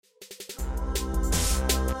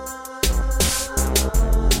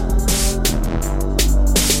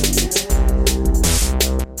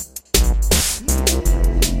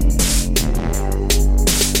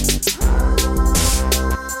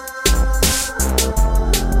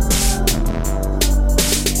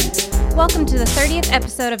Welcome to the 30th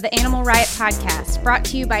episode of the Animal Riot Podcast, brought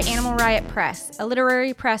to you by Animal Riot Press, a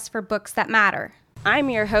literary press for books that matter.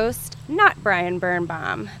 I'm your host, not Brian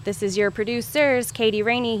Birnbaum. This is your producers, Katie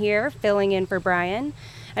Rainey here, filling in for Brian.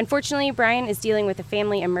 Unfortunately, Brian is dealing with a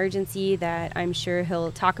family emergency that I'm sure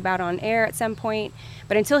he'll talk about on air at some point.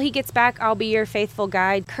 But until he gets back, I'll be your faithful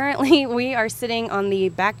guide. Currently, we are sitting on the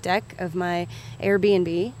back deck of my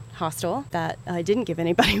Airbnb hostel that I didn't give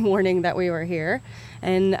anybody warning that we were here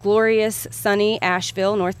in glorious, sunny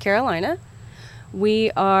Asheville, North Carolina.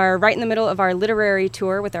 We are right in the middle of our literary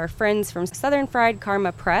tour with our friends from Southern Fried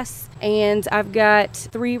Karma Press, and I've got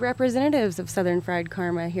 3 representatives of Southern Fried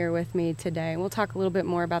Karma here with me today. We'll talk a little bit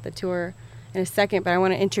more about the tour in a second, but I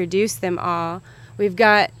want to introduce them all. We've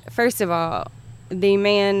got, first of all, the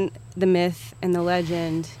man, the myth, and the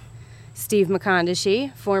legend, Steve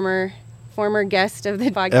McConaughey, former guest of the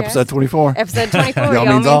podcast. Episode 24. Episode 24. Y'all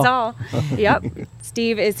means all. Yep.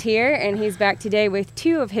 Steve is here, and he's back today with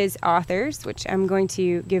 2 of his authors, which I'm going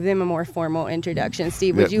to give them a more formal introduction.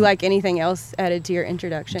 Steve, would you like anything else added to your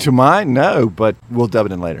introduction? To mine? No, but we'll dub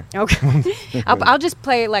it in later. Okay. I'll just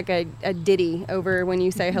play like a ditty over when you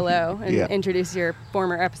say hello and introduce your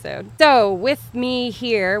former episode. So with me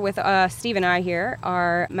here, with Steve and I here,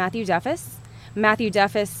 are Matthew Duffus. Matthew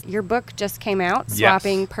Duffus, your book just came out,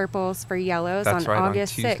 Swapping Purples for Yellows, on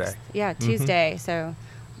August 6th. Yeah, Tuesday. So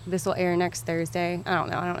this will air next Thursday. I don't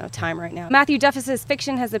know time right now. Matthew Duffus's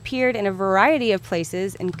fiction has appeared in a variety of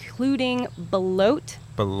places, including Beloit.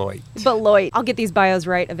 I'll get these bios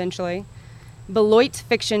right eventually. Beloit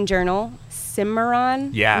Fiction Journal,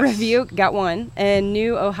 Cimarron Review, got one, and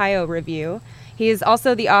New Ohio Review. He is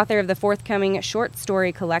also the author of the forthcoming short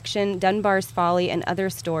story collection, Dunbar's Folly and Other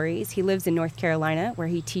Stories. He lives in North Carolina, where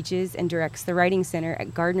he teaches and directs the Writing Center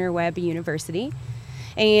at Gardner-Webb University.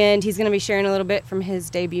 And he's going to be sharing a little bit from his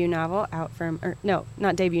debut novel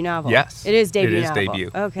not debut novel. Yes. It is debut novel. It is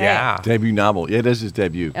debut. Okay. Yeah. Debut novel. Yeah, it is his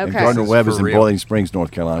debut. Okay. And Gardner-Webb is in real. Boiling Springs, North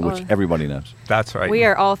Carolina, which everybody knows. That's right. We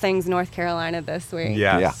are all things North Carolina this week.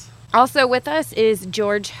 Yes. Yeah. Also with us is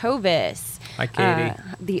George Hovis. Hi, Katie.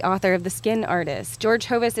 The author of The Skin Artist. George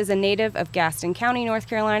Hovis is a native of Gaston County, North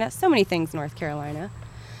Carolina. So many things North Carolina.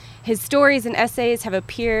 His stories and essays have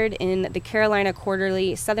appeared in the Carolina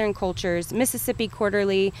Quarterly, Southern Cultures, Mississippi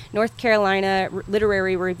Quarterly, North Carolina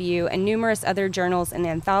Literary Review, and numerous other journals and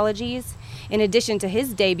anthologies. In addition to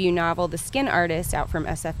his debut novel, The Skin Artist, out from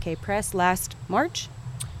SFK Press last March.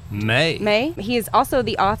 May. He is also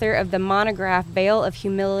the author of the monograph Veil of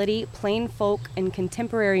Humility, Plain Folk and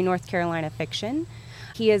Contemporary North Carolina Fiction.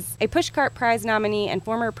 He is a Pushcart Prize nominee and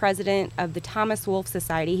former president of the Thomas Wolfe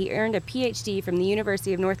Society. He earned a PhD from the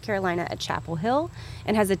University of North Carolina at Chapel Hill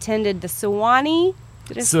and has attended the Sewanee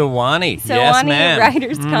Yes, ma'am.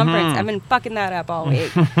 Writers Conference. I've been fucking that up all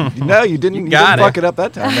week. No, you didn't. You didn't fuck it up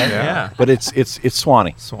that time. Man. Yeah. But it's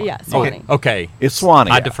Swanee. Yeah, Swanee. Okay. It's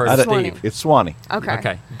Swanee. I defer to Swanee. Steve. It's Swanee.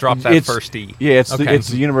 Okay. Drop that first E. Yeah, it's Okay.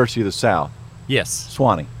 the University of the South. Yes.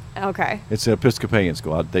 Swanee. Okay. It's an Episcopalian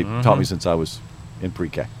school. They taught me since I was in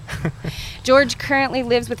pre-K. George currently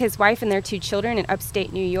lives with his wife and their 2 children in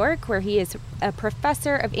upstate New York, where he is a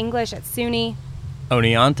professor of English at SUNY.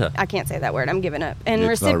 Oneonta. I can't say that word. I'm giving up. And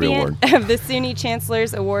It's not a real recipient of the SUNY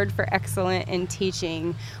Chancellor's Award for Excellent in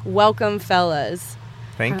Teaching. Welcome, fellas.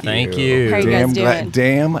 Thank you. Thank you. How are you guys doing?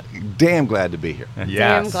 Damn glad to be here. Yes.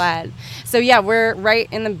 Damn glad. So yeah, we're right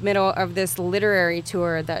in the middle of this literary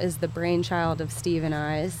tour that is the brainchild of Steve and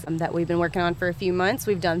I's that we've been working on for a few months.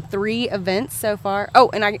 We've done 3 events so far. Oh,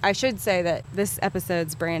 and I should say that this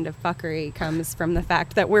episode's brand of fuckery comes from the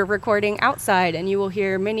fact that we're recording outside, and you will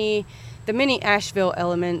hear the many Asheville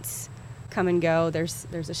elements come and go. There's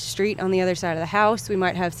a street on the other side of the house. We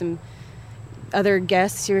might have some other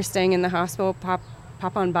guests who are staying in the hospital pop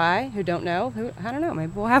on by who don't know. I don't know.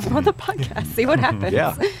 Maybe we'll have them on the podcast. See what happens.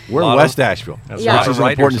 Yeah, we're in West Asheville. That's Yeah. right. Which is an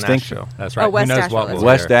important distinction. That's right. West Who knows Asheville, what that's will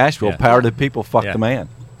West air. Asheville, Yeah. power to the people, fuck Yeah. the man.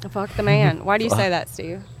 Fuck the man. Why do you say that,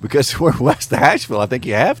 Steve? Because we're West Asheville, I think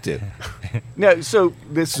you have to. No, so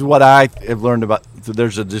this is what I have learned about. So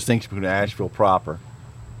there's a distinction between Asheville proper,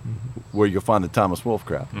 where you'll find the Thomas Wolfe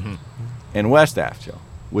crowd, and West Asheville,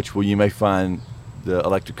 which you may find the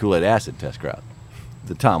electric Kool-Aid acid test crowd,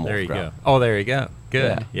 the Tom Wolfe There you crowd. go. Oh, there you go.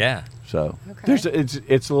 Good. Yeah. So Okay.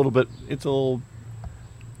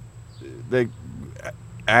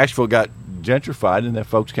 Asheville got gentrified, and the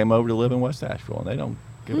folks came over to live in West Asheville, and they don't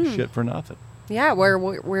give a shit for nothing. Yeah, we're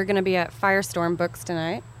going to be at Firestorm Books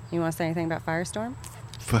tonight. You want to say anything about Firestorm?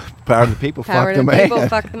 Power to the people, Power fuck to the the man. people,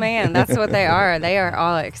 fuck the man. That's what they are. They are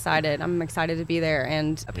all excited. I'm excited to be there.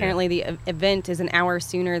 And apparently the event is an hour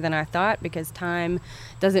sooner than I thought, because time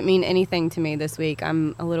doesn't mean anything to me this week.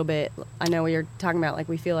 I'm a little bit, I know you're talking about, like,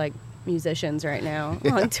 we feel like musicians right now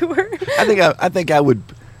on tour. I think I would.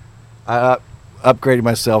 I upgraded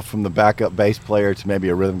myself from the backup bass player to maybe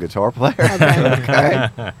a rhythm guitar player.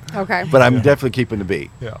 Okay. Okay. But I'm definitely keeping the beat.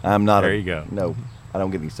 Yeah. I'm not. There you go. No, I don't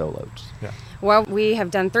get any solos. Yeah. Well, we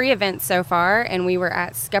have done 3 events so far, and we were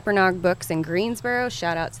at Scuppernong Books in Greensboro.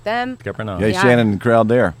 Shout out to them. Scuppernong. Yeah, Yeah. Shannon and the crowd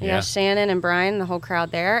there. Yeah, Yeah. Shannon and Brian, the whole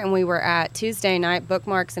crowd there. And we were at Tuesday night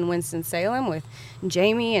Bookmarks in Winston-Salem with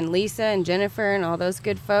Jamie and Lisa and Jennifer and all those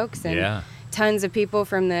good folks. And Yeah. tons of people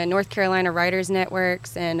from the North Carolina Writers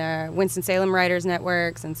Networks and Winston-Salem Writers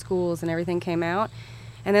Networks and schools and everything came out.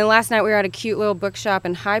 And then last night we were at a cute little bookshop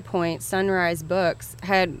in High Point, Sunrise Books.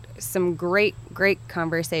 Had some great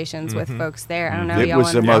conversations with folks there. I don't know. It y'all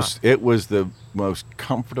was the wanna- most. It was the most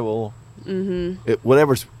comfortable.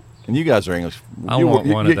 Whatever's. And you guys are English. I you, want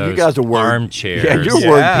one of you those guys are word armchairs. Yeah, you're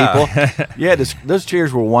Yeah. word people. Yeah, those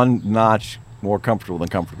chairs were one notch more comfortable than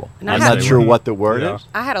comfortable. And I I'm had- not sure what the word Yeah. is.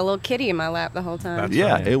 I had a little kitty in my lap the whole time. That's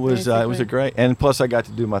Yeah, right. it was a Basically. great, and plus I got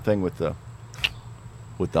to do my thing with the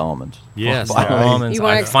almonds. Yes, the Finally. almonds. You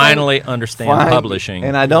wanna I explain- finally understand Fine. publishing.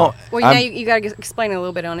 and I don't. Well, I'm- now you got to explain it a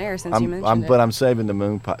little bit on air since you mentioned it. But I'm saving the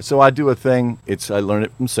moon pie. So I do a thing. I learned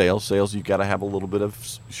it from sales. Sales, you got to have a little bit of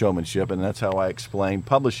showmanship, and that's how I explain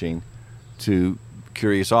publishing to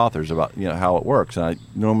curious authors about how it works. And I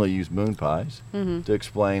normally use moon pies to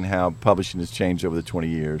explain how publishing has changed over the 20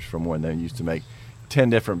 years from when they used to make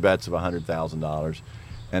 10 different bets of $100,000,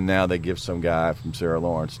 and now they give some guy from Sarah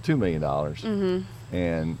Lawrence $2 million,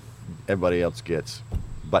 and everybody else gets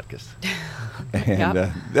butkus. And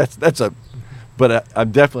Yep. that's a. But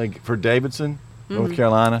I'm definitely for Davidson, North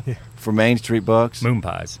Carolina, for Main Street Books. Moon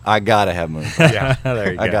pies. I gotta have moon pies. Yeah.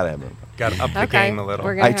 There you go. I gotta have moon pies. Got to up the Okay, game a little.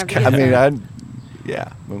 we're gonna have these. Yeah,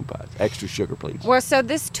 moon pies. Extra sugar, please. Well, so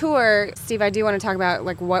this tour, Steve, I do want to talk about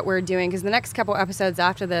like what we're doing because the next couple episodes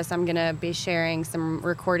after this, I'm gonna be sharing some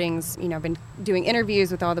recordings. I've been doing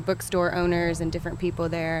interviews with all the bookstore owners and different people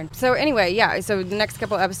there. So anyway, yeah. So the next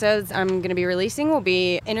couple episodes I'm gonna be releasing will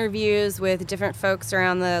be interviews with different folks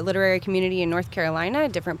around the literary community in North Carolina,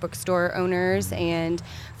 different bookstore owners and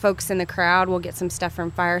folks in the crowd. We'll get some stuff from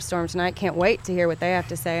Firestorm tonight. Can't wait to hear what they have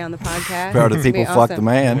to say on the podcast. Proud of It's gonna be people fuck the awesome.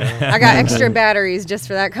 man. I got extra batteries just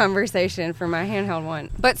for that conversation for my handheld one.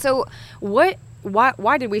 But so why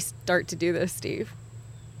did we start to do this, Steve?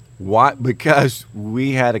 Why? Because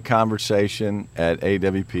we had a conversation at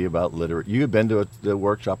AWP about literary. You had been to the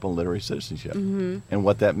workshop on literary citizenship and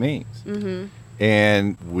what that means.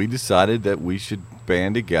 And we decided that we should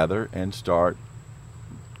band together and start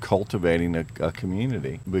cultivating a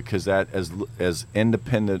community, because that as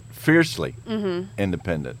independent, fiercely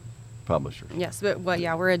independent publishers. Yes, but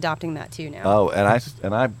we're adopting that too now. Oh,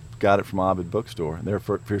 and I got it from Ovid Bookstore. They're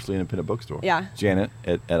a fiercely independent bookstore. Yeah. Janet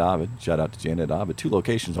at Ovid. Shout out to Janet at Ovid. 2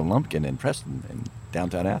 locations on Lumpkin and Preston and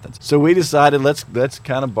downtown Athens. So we decided let's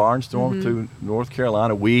kind of barnstorm through North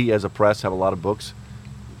Carolina. We as a press have a lot of books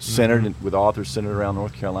centered with authors centered around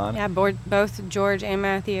North Carolina. Yeah, both George and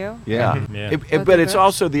Matthew. Yeah. Yeah. Both But of it's us.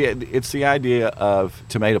 also the idea of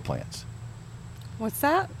tomato plants. What's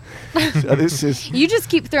that? So this is You just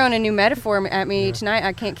keep throwing a new metaphor at me tonight.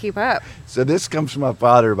 I can't keep up. So this comes from my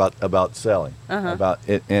father about selling, about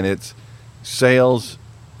it, and it's sales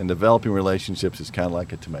and developing relationships is kind of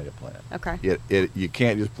like a tomato plant. Okay. You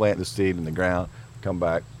can't just plant the seed in the ground, come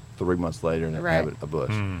back 3 months later and Right. have it a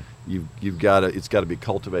bush. You've got to. It's got to be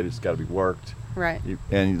cultivated. It's got to be worked. Right.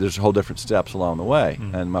 And there's whole different steps along the way.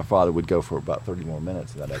 And my father would go for about 30 more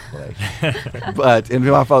minutes of that explanation. And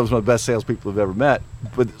my father was one of the best salespeople I've ever met.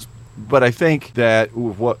 But I think that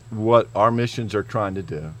what our missions are trying to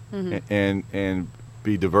do, and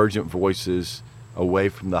be divergent voices away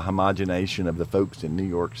from the homogenation of the folks in New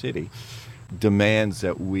York City, demands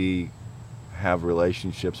that we have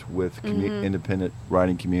relationships with independent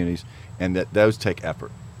writing communities, and that those take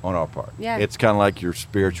effort on our part. Yeah. It's kind of like your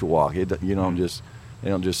spiritual walk. You don't just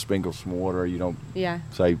sprinkle some water. You don't Yeah.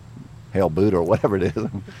 say Hail Buddha or whatever it is.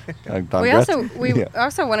 We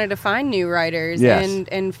also wanted to find new writers Yes.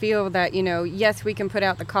 and feel that, yes, we can put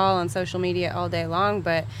out the call on social media all day long,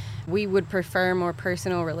 but we would prefer more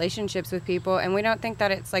personal relationships with people. And we don't think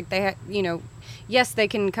that it's like yes, they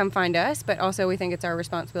can come find us, but also we think it's our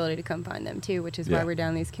responsibility to come find them too, which is why Yeah. we're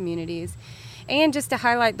down these communities. And just to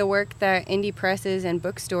highlight the work that indie presses and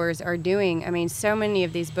bookstores are doing. I mean, so many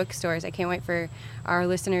of these bookstores, I can't wait for our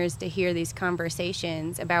listeners to hear these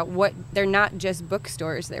conversations about what they're not just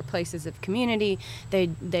bookstores, they're places of community.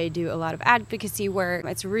 They do a lot of advocacy work.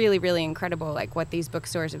 It's really, really incredible like what these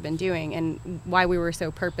bookstores have been doing and why we were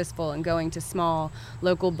so purposeful in going to small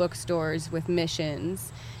local bookstores with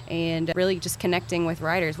missions and really just connecting with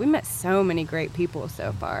writers. We met so many great people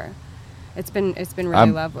so far. it's been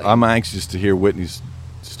really lovely. I'm anxious to hear Whitney's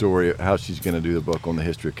story of how she's going to do the book on the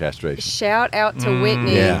history of castration. Shout out to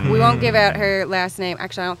Whitney. Yeah. We won't give out her last name.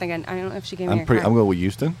 Actually, I don't know if she gave me her card. I'm going with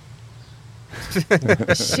Houston.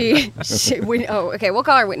 We'll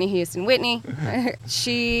call her Whitney Houston. Whitney,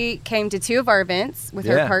 she came to 2 of our events with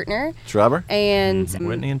her partner, Trevor. And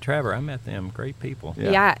Whitney and Trevor, I met them. Great people.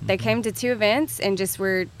 Yeah, they came to 2 events and just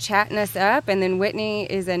were chatting us up. And then Whitney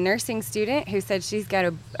is a nursing student who said she's got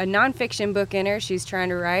a nonfiction book in her. She's trying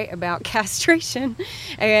to write about castration,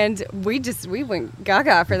 and we went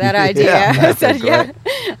gaga for that idea. Yeah, I said,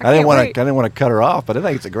 I didn't want to cut her off, but I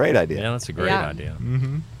think it's a great idea. Yeah, that's a great idea.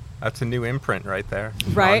 Mm-hmm. That's a new imprint right there.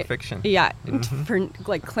 Right? Nonfiction. Yeah, for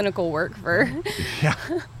like clinical work for. Yeah.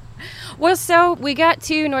 Well, so we got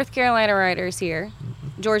 2 North Carolina writers here.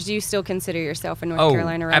 George, do you still consider yourself a North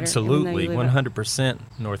Carolina writer? Absolutely, 100%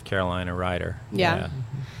 North Carolina writer. Yeah.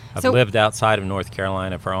 I've lived outside of North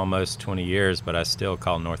Carolina for almost 20 years, but I still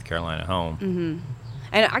call North Carolina home. Mm-hmm.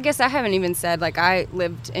 And I guess I haven't even said, like, I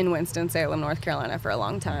lived in Winston-Salem, North Carolina for a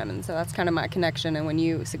long time, and so that's kind of my connection. And when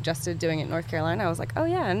you suggested doing it in North Carolina, I was like, oh,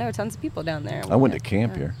 yeah, I know tons of people down there. I went to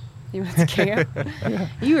camp here. You went to camp?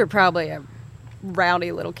 You were probably a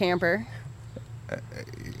rowdy little camper.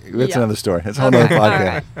 That's another story. That's a whole other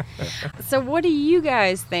podcast. Right. So what do you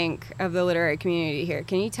guys think of the literary community here?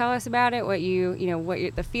 Can you tell us about it, what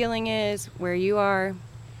the feeling is, where you are?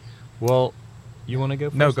 Well, you want to go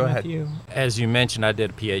first? No, go Matthew? ahead. As you mentioned, I did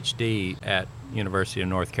a PhD at University of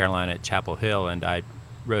North Carolina at Chapel Hill, and I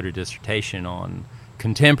wrote a dissertation on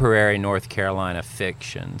contemporary North Carolina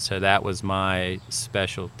fiction. So that was my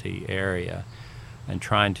specialty area, and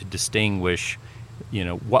trying to distinguish,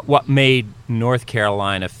 what made North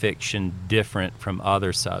Carolina fiction different from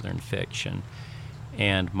other Southern fiction.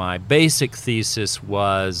 And my basic thesis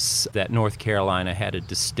was that North Carolina had a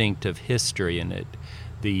distinctive history in it.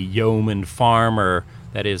 The yeoman farmer,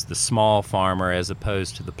 that is the small farmer as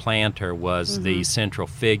opposed to the planter, was the central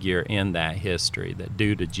figure in that history. That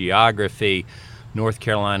due to geography, North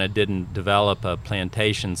Carolina didn't develop a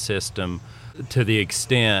plantation system to the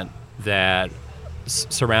extent that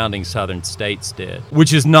surrounding southern states did,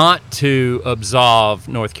 which is not to absolve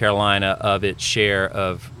North Carolina of its share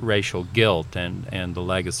of racial guilt and the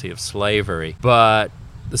legacy of slavery, but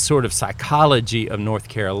the sort of psychology of North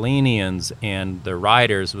Carolinians and the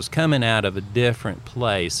writers was coming out of a different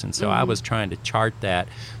place, and so I was trying to chart that.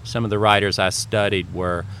 Some of the writers I studied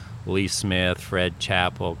were Lee Smith, Fred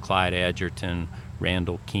Chappell, Clyde Edgerton,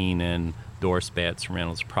 Randall Keenan, Doris Betts,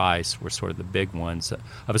 Reynolds Price were sort of the big ones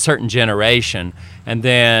of a certain generation. And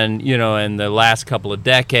then, in the last couple of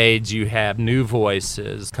decades, you have new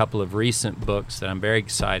voices. A couple of recent books that I'm very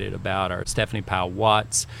excited about are Stephanie Powell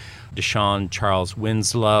Watts, Deshaun Charles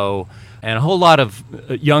Winslow, and a whole lot of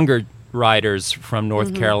younger writers from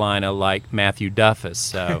North Carolina like Matthew Duffus.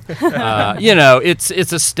 So,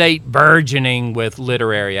 it's a state burgeoning with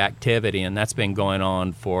literary activity, and that's been going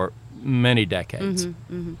on for many decades.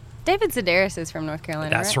 David Sedaris is from North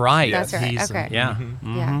Carolina, That's right. That's right. He's, okay. Yeah.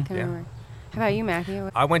 Yeah, I can remember. How about you,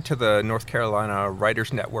 Matthew? I went to the North Carolina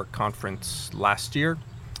Writers Network conference last year,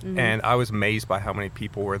 and I was amazed by how many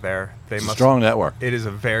people were there. Strong network. It is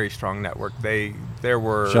a very strong network. There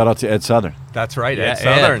were. Shout out to Ed Southern. That's right, Yeah, Ed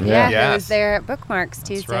Southern. Yeah, Yes. he was there at Bookmarks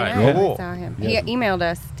Tuesday right. night. Cool. I saw him. Yeah. He emailed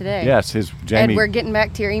us today. Yes, Jamie. Ed, we're getting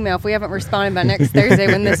back to your email. If we haven't responded by next Thursday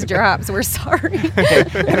when this drops, we're sorry.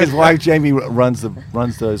 and his wife Jamie runs the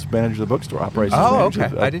manager of the bookstore operations. Oh, manager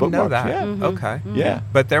okay. of I didn't know Bookmarks. that. Yeah. Okay. Yeah.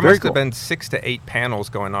 But there Very must cool. have been 6 to 8 panels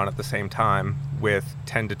going on at the same time with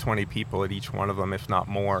 10 to 20 people at each one of them, if not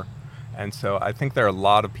more. And so I think there are a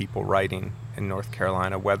lot of people writing in North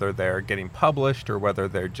Carolina, whether they're getting published or whether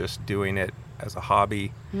they're just doing it as a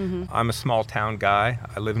hobby. I'm a small town guy.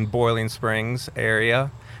 I live in Boiling Springs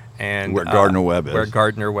area, and Where Gardner Webb is. Where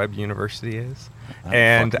Gardner Webb University is.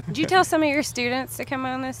 Did you tell some of your students to come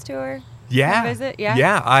on this tour? Yeah. Visit? Yeah.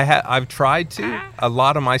 Yeah, I've tried to. A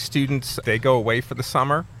lot of my students, they go away for the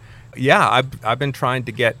summer. Yeah, I've been trying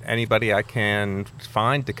to get anybody I can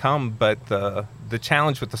find to come, but the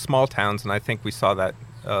challenge with the small towns, and I think we saw that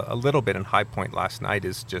a little bit in High Point last night,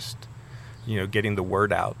 is just getting the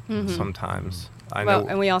word out sometimes. I know.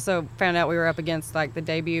 And we also found out we were up against like the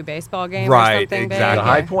debut baseball game Right, or something exactly. The big.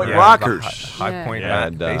 High Point Yeah, Rockers. the High Point Yeah.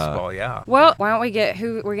 And, baseball, yeah. Well, why don't we get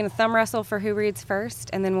we're going to thumb wrestle for who reads first,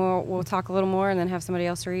 and then we'll talk a little more, and then have somebody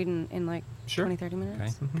else read in like Sure. 20, 30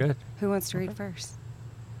 minutes. Okay, good. Who wants to read first?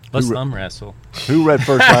 Let's Who- thumb wrestle. Who read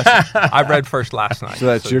first last night? I read first last night. So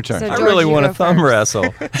that's your turn. So I George, really you want go to thumb first.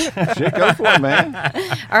 wrestle. Shit, go for it, man.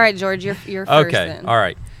 All right, George, you're first Okay, then. all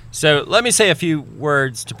right. So let me say a few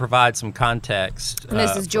words to provide some context. And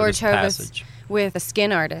this is for George this Hovis passage. with A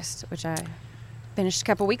Skin Artist, which I finished a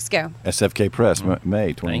couple weeks ago. SFK Press,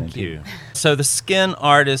 May 2019. Thank you. So The Skin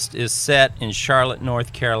Artist is set in Charlotte,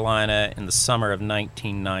 North Carolina in the summer of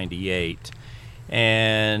 1998.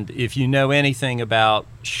 And if you know anything about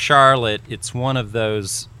Charlotte, it's one of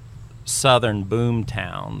those southern boom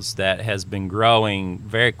towns that has been growing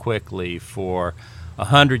very quickly for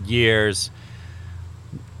 100 years.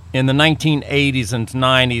 In the 1980s and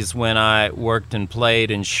 90s, when I worked and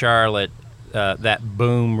played in Charlotte, that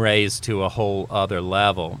boom raised to a whole other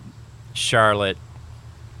level. Charlotte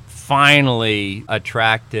finally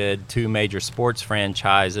attracted 2 major sports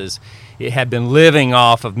franchises. It had been living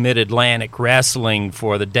off of Mid-Atlantic wrestling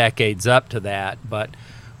for the decades up to that, but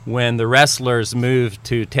when the wrestlers moved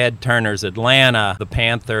to Ted Turner's Atlanta, the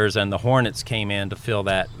Panthers and the Hornets came in to fill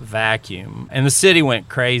that vacuum. And the city went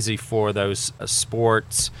crazy for those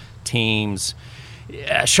sports teams.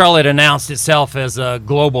 Charlotte announced itself as a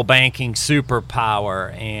global banking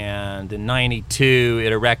superpower, and in '92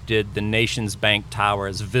 it erected the Nations Bank Tower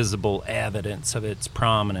as visible evidence of its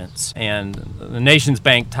prominence. And the Nations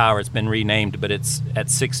Bank Tower has been renamed, but it's at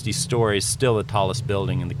 60 stories, still the tallest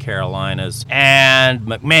building in the Carolinas. And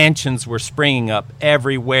McMansions were springing up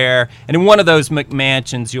everywhere. And in one of those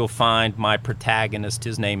McMansions you'll find my protagonist.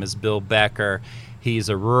 His name is Bill Becker. He's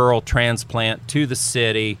a rural transplant to the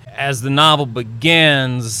city. As the novel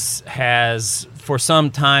begins, has for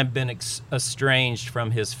some time been estranged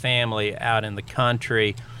from his family out in the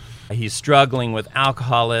country. He's struggling with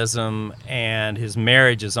alcoholism, and his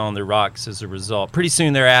marriage is on the rocks as a result. Pretty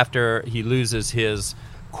soon thereafter, he loses his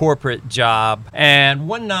corporate job, and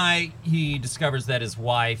one night he discovers that his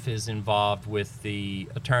wife is involved with the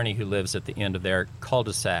attorney who lives at the end of their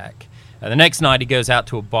cul-de-sac. The next night he goes out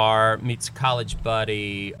to a bar, meets a college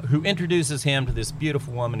buddy who introduces him to this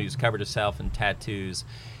beautiful woman who's covered herself in tattoos.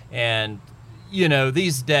 And, you know,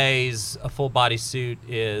 these days a full body suit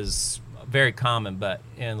is very common, but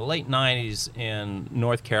in the late 90s in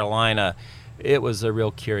North Carolina, it was a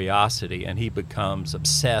real curiosity, and he becomes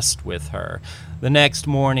obsessed with her. The next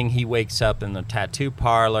morning he wakes up in the tattoo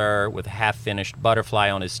parlor with a half-finished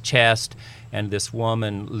butterfly on his chest, and this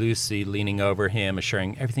woman, Lucy, leaning over him,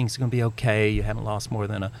 assuring everything's going to be okay, you haven't lost more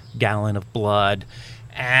than a gallon of blood.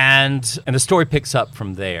 And the story picks up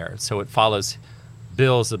from there. So it follows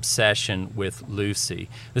Bill's obsession with Lucy.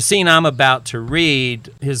 The scene I'm about to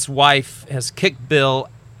read, his wife has kicked Bill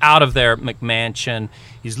out of their McMansion.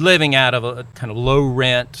 He's living out of a kind of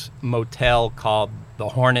low-rent motel called the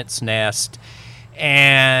Hornet's Nest.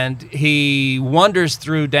 And he wanders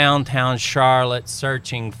through downtown Charlotte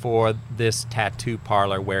searching for this tattoo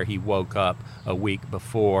parlor where he woke up a week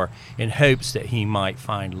before in hopes that he might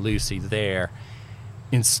find Lucy there.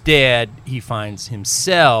 Instead, he finds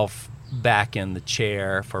himself back in the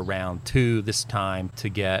chair for round 2, this time to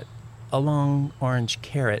get a long orange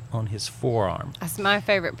carrot on his forearm. That's my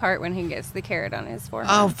favorite part, when he gets the carrot on his forearm.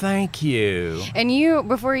 Oh, thank you. And you,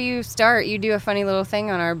 before you start, you do a funny little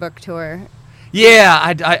thing on our book tour.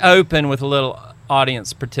 Yeah, I open with a little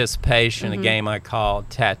audience participation, a game I call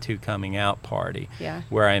Tattoo Coming Out Party,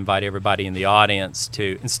 where I invite everybody in the audience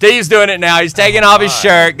to, and Steve's doing it now, he's taking off his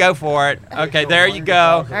shirt, go for it. Okay, there you go.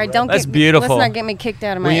 All right, That's beautiful. Let's not get me kicked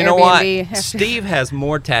out of my Airbnb. You know what? Steve has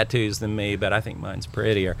more tattoos than me, but I think mine's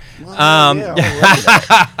prettier.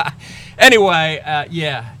 Anyway,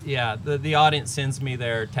 the audience sends me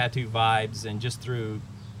their tattoo vibes, and just through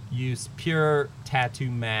pure tattoo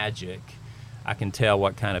magic, I can tell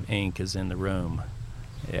what kind of ink is in the room.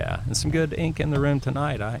 Yeah, and some good ink in the room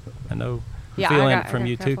tonight. I know the feeling from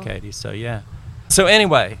you too, Katie. So yeah. So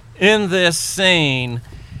anyway, in this scene,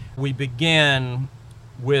 we begin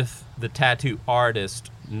with the tattoo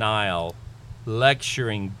artist, Niall,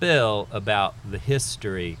 lecturing Bill about the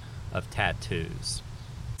history of tattoos.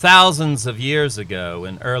 Thousands of years ago,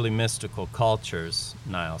 in early mystical cultures,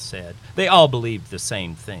 Niall said, they all believed the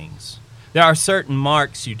same things. There are certain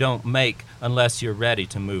marks you don't make unless you're ready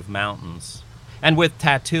to move mountains. And with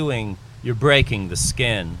tattooing, you're breaking the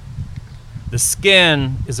skin. The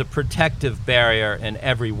skin is a protective barrier in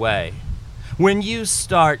every way. When you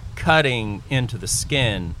start cutting into the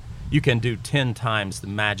skin, you can do 10 times the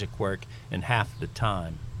magic work in half the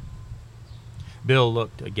time. Bill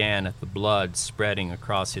looked again at the blood spreading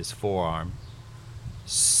across his forearm.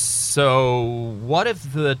 So, what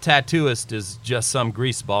if the tattooist is just some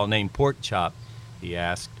greaseball named Porkchop? He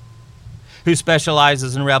asked. Who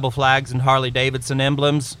specializes in rebel flags and Harley-Davidson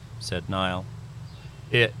emblems? Said Niall.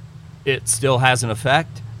 It still has an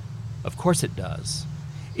effect? Of course it does.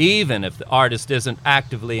 Even if the artist isn't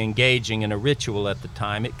actively engaging in a ritual at the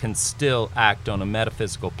time, it can still act on a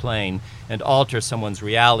metaphysical plane and alter someone's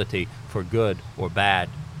reality for good or bad.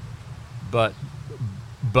 But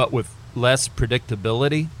but with less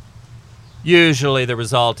predictability? Usually the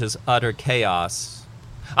result is utter chaos.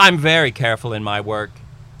 I'm very careful in my work,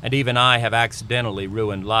 and even I have accidentally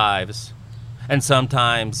ruined lives, and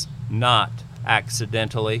sometimes not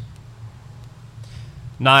accidentally.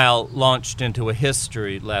 Niall launched into a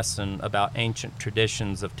history lesson about ancient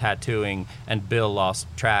traditions of tattooing, and Bill lost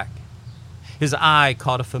track. His eye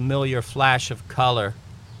caught a familiar flash of color.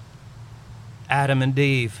 Adam and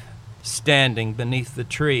Eve, standing beneath the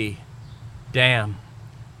tree. Damn,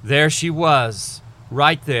 there she was,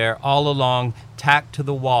 right there, all along, tacked to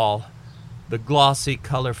the wall, the glossy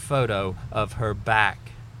color photo of her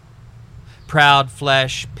back. Proud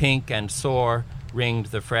flesh, pink and sore, ringed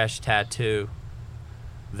the fresh tattoo.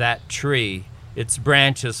 That tree, its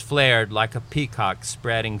branches flared like a peacock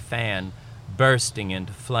spreading fan, bursting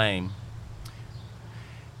into flame.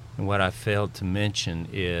 And what I failed to mention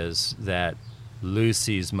is that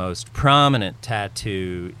Lucy's most prominent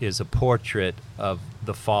tattoo is a portrait of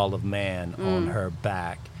the fall of man on her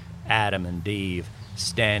back, Adam and Eve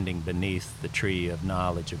standing beneath the tree of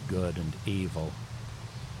knowledge of good and evil.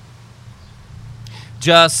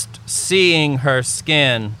 Just seeing her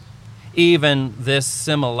skin, even this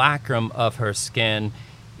simulacrum of her skin,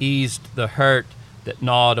 eased the hurt that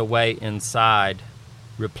gnawed away inside,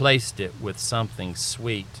 replaced it with something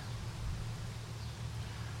sweet.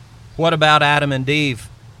 "What about Adam and Eve?"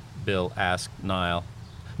 Bill asked Niall,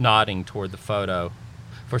 nodding toward the photo.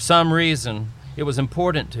 For some reason, it was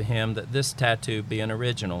important to him that this tattoo be an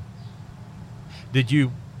original. "Did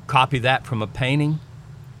you copy that from a painting?"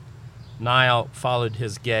 Niall followed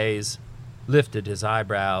his gaze, lifted his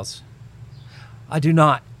eyebrows. "I do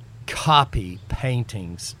not copy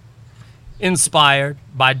paintings. Inspired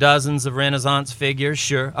by dozens of Renaissance figures,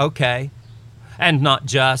 sure, okay. And not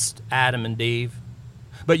just Adam and Eve.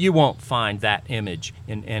 But you won't find that image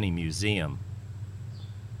in any museum."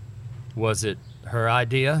 "Was it her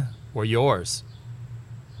idea or yours?"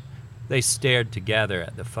 They stared together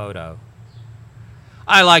at the photo.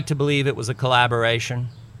 "I like to believe it was a collaboration."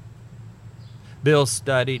 Bill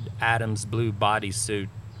studied Adam's blue bodysuit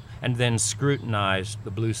and then scrutinized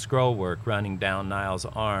the blue scrollwork running down Niall's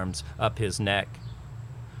arms, up his neck.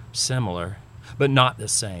 Similar, but not the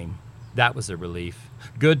same. That was a relief.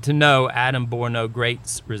 Good to know Adam bore no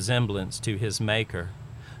great resemblance to his maker.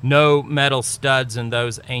 No metal studs in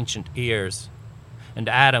those ancient ears. And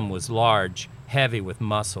Adam was large, heavy with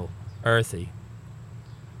muscle, earthy.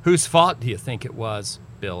 "Whose fault do you think it was?"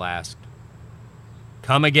 Bill asked.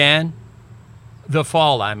 "Come again?" "The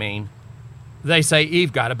fall, I mean. They say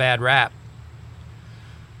Eve got a bad rap."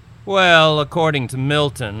 "Well, according to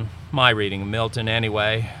Milton, my reading of Milton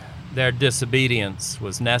anyway, their disobedience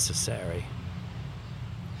was necessary."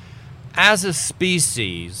 "As a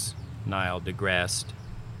species," Niall digressed,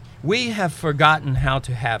 "we have forgotten how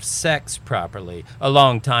to have sex properly a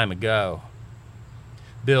long time ago."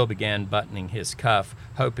 Bill began buttoning his cuff,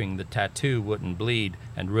 hoping the tattoo wouldn't bleed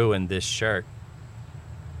and ruin this shirt.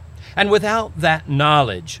 "And without that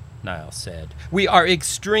knowledge," Niall said, "we are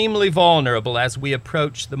extremely vulnerable as we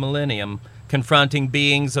approach the millennium, confronting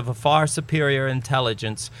beings of a far superior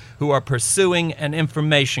intelligence who are pursuing an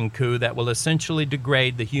information coup that will essentially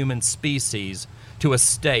degrade the human species to a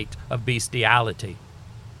state of bestiality."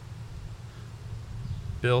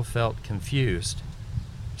 Bill felt confused.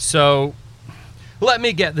 "So, let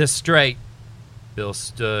me get this straight." Bill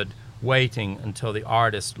stood, waiting until the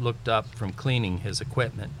artist looked up from cleaning his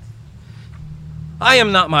equipment. "I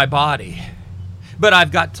am not my body, but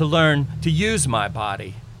I've got to learn to use my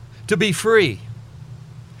body, to be free.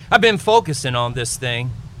 I've been focusing on this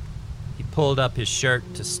thing." He pulled up his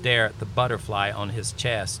shirt to stare at the butterfly on his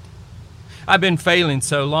chest. "I've been failing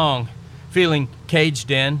so long, feeling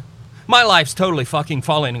caged in. My life's totally fucking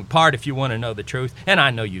falling apart if you want to know the truth, and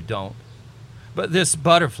I know you don't. But this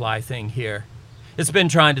butterfly thing here, it's been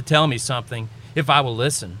trying to tell me something, if I will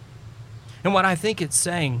listen. And what I think it's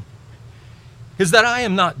saying is that I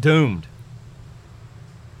am not doomed."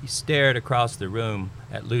 He stared across the room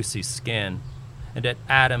at Lucy's skin and at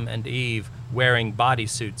Adam and Eve wearing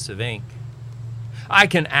bodysuits of ink. "I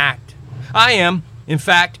can act. I am, in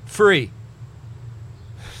fact, free."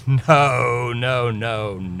 No,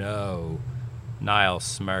 Niall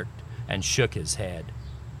smirked and shook his head.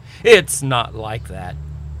 "It's not like that.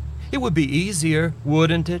 It would be easier,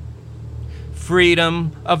 wouldn't it?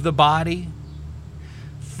 Freedom of the body.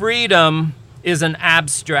 Freedom is an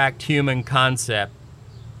abstract human concept."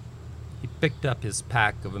 He picked up his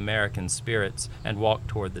pack of American spirits and walked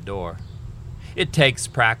toward the door. "It takes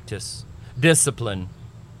practice, discipline."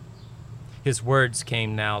 His words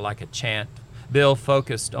came now like a chant. Bill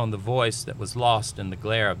focused on the voice that was lost in the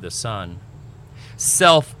glare of the sun.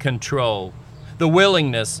 self-control, the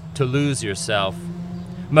willingness to lose yourself.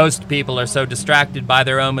 Most people are so distracted by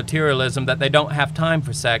their own materialism that they don't have time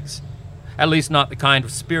for sex. At least not the kind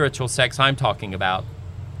of spiritual sex I'm talking about.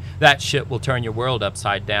 That shit will turn your world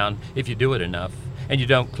upside down if you do it enough, and you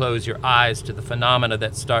don't close your eyes to the phenomena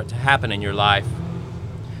that start to happen in your life.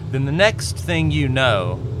 Then the next thing you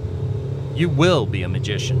know, you will be a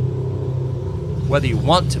magician, whether you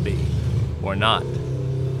want to be or not.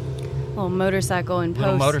 Little motorcycle and post.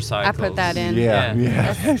 Little motorcycles. I put that in. Yeah.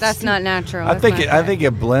 That's not natural. I That's think not I fair. think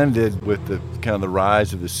it blended with the kind of the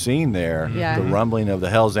rise of the scene there. Yeah. The rumbling of the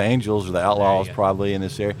Hell's Angels or the Outlaws go. probably in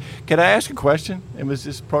this area. Can I ask a question? And was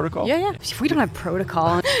this protocol? Yeah. We don't have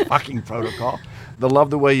protocol. Fucking protocol. I love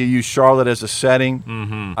the way you use Charlotte as a setting.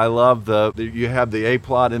 Mm-hmm. I love you have the A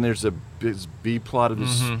plot and there's a B plot of the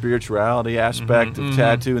spirituality aspect of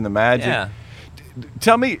tattoo and the magic. Yeah.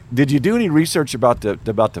 Tell me, did you do any research about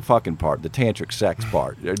the fucking part, the tantric sex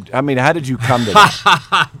part? I mean, how did you come to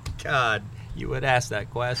that? God, you would ask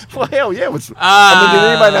that question. Well, hell yeah. Did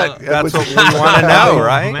anybody not? That's what we want to know,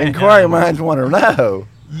 right? Inquiring minds want to know.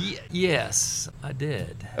 Yes, I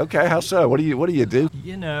did. Okay, how so? What do you do?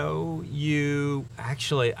 You know,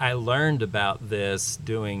 I learned about this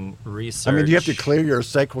doing research. I mean, do you have to clear your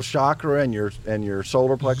sacral chakra and your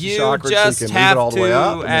solar plexus You chakra just so you can have move it all the way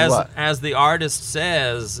up? to, I mean, what? as the artist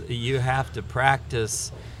says, you have to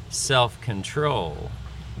practice self-control.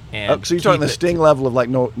 And So you're talking keep the it- sting level of like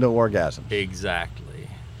no orgasm. Exactly.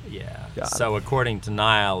 Yeah. Got So according to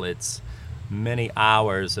Nile, it's many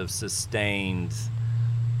hours of sustained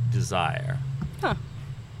desire. Huh.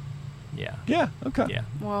 Yeah. Yeah. Okay. Yeah.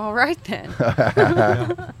 Well, all right then.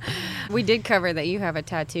 We did cover that you have a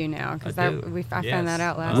tattoo now because I do. I Yes. found that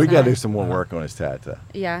out last We night. got to do some more work on his tattoo.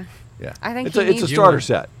 Yeah. Yeah. I think it's you a need- starter You-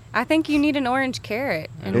 set. I think you need an orange carrot.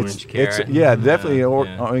 An And orange carrot. Yeah, definitely.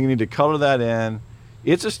 Yeah. You need to color that in.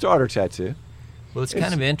 It's a starter tattoo. Well, it's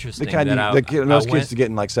kind of interesting The kind that most I kids to get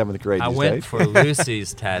in like 7th grade I these went days. for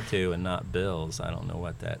Lucy's tattoo and not Bill's. I don't know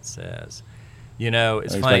what that says. You know,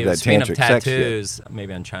 it's It's funny. like that Speaking of tantric sex shit. tattoos,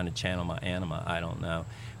 maybe I'm trying to channel my anima. I don't know.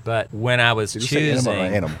 But when I was Did you say choosing anima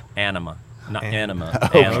or animal? Anima, not anima.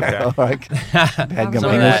 Okay. Anima. All right. I Dad was come Some of wondering English.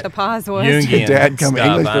 what that the pause was. Jungian Dad come stuff,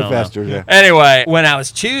 English I don't know. professor. Yeah. Anyway, when I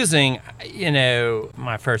was choosing, you know,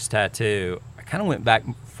 my first tattoo, I kind of went back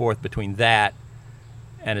and forth between that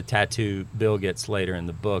and a tattoo Bill gets later in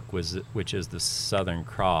the book, which is the Southern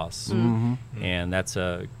Cross, and that's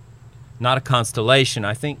not a constellation.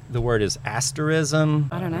 I think the word is asterism.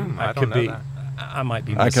 I don't know. I don't know that. I might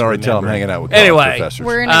be. I can already tell I'm misremembering. hanging out with college Anyway, professors.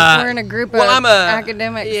 We're in a group well, of I'm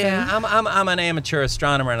academics. Yeah, and- I'm an amateur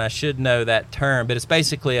astronomer, and I should know that term. But it's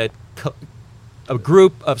basically a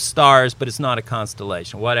group of stars, but it's not a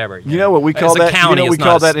constellation. Whatever. You know what we call It's a that? county, You know what we it's not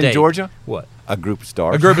call a that in state. Georgia? What? A group of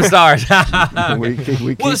stars. A group of stars. we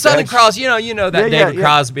keep Well, the Southern that- Cross, you know that Yeah, yeah, David yeah.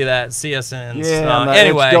 Crosby, that CSN Yeah, song. no,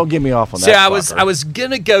 Anyway, don't get me off on so that. I was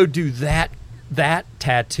gonna go do that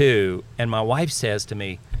tattoo, and my wife says to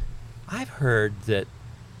me, "I've heard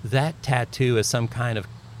that tattoo is some kind of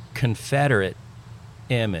Confederate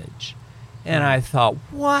image," and I thought,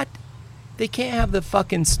 what? They can't have the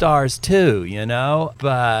fucking stars too, you know?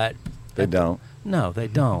 But They don't. no, they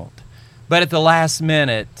don't. But at the last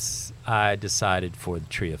minute, I decided for the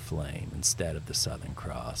Tree of Flame instead of the Southern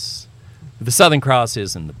Cross. The Southern Cross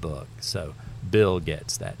is in the book, so Bill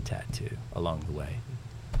gets that tattoo along the way.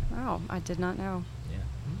 Wow, I did not know Yeah.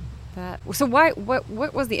 that. So what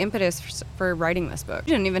was the impetus for writing this book?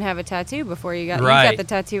 You didn't even have a tattoo before you got Right. the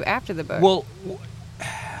tattoo after the book. Well,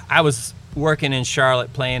 I was working in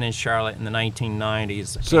Charlotte, playing in Charlotte in the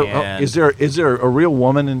 1990s. So and is there a real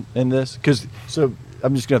woman in this? Because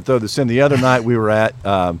I'm just going to throw this in. The other night we were at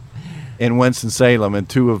in Winston-Salem, and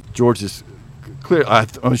two of George's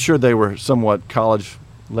I'm sure they were somewhat college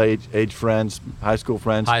age friends, high school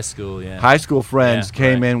friends. high school, yeah. High school friends Yeah,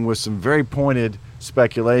 came right. in with some very pointed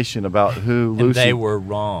speculation about who And Lucy they were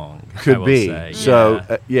wrong. I could will be. say.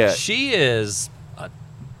 So, yeah. She is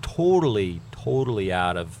totally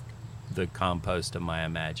out of the compost of my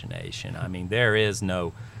imagination. I mean, there is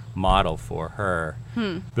no model for her.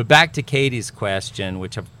 But back to Katie's question,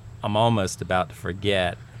 which I'm almost about to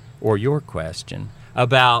forget, or your question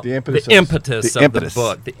about The impetus of the of-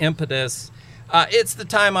 book. The impetus. It's the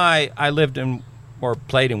time I lived in or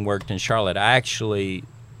played and worked in Charlotte. I actually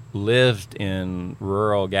lived in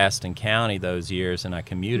rural Gaston County those years, and I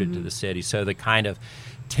commuted to the city. So the kind of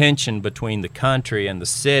tension between the country and the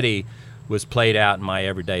city was played out in my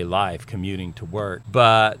everyday life, commuting to work.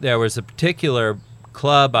 But there was a particular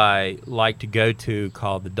club I like to go to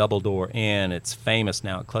called the Double Door Inn. It's famous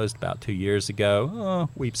now. It closed about 2 years ago. Oh,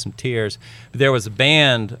 weep some tears. But there was a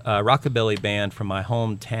band, a rockabilly band from my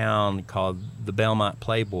hometown called the Belmont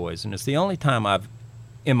Playboys, and it's the only time I've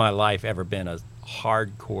in my life ever been a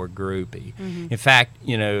hardcore groupie. In fact,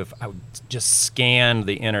 if I would just scan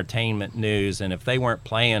the entertainment news, and if they weren't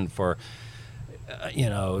playing for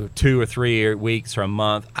 2 or 3 weeks or a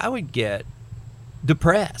month, I would get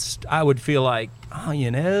depressed. I would feel like,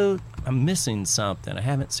 I'm missing something. I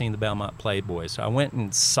haven't seen the Belmont Playboys. So I went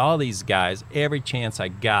and saw these guys every chance I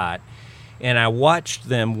got, and I watched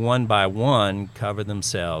them one by one cover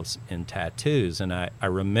themselves in tattoos. And I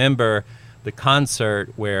remember the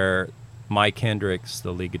concert where Mike Hendricks,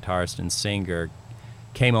 the lead guitarist and singer,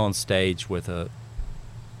 came on stage with a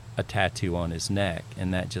tattoo on his neck,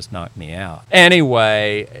 and that just knocked me out.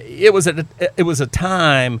 Anyway, it was a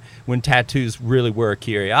time when tattoos really were a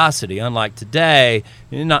curiosity. Unlike today,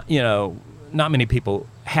 not many people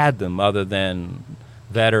had them other than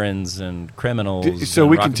veterans and criminals. So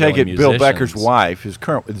and we can take it. rockabilly Bill Becker's musicians. wife is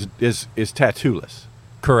tattooless.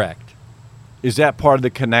 Correct. Is that part of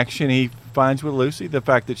the connection he finds with Lucy? The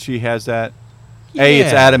fact that she has that.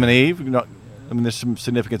 It's Adam and Eve. There's some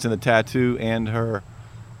significance in the tattoo and her.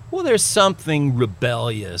 Well, there's something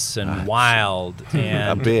rebellious and wild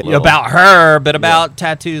and A bit. about her, but about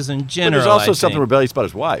tattoos in general. But there's also I something think. rebellious about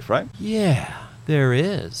his wife, right? Yeah, there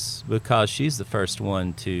is, because she's the first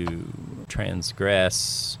one to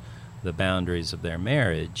transgress the boundaries of their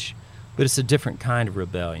marriage. But it's a different kind of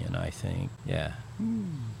rebellion, I think. Yeah.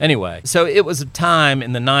 Anyway, so it was a time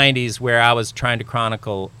in the 90s where I was trying to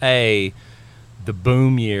chronicle, A, the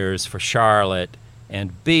boom years for Charlotte,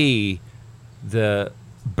 and B, the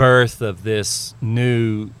birth of this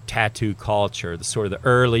new tattoo culture, the sort of the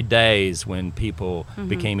early days when people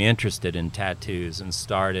became interested in tattoos and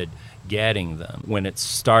started getting them, when it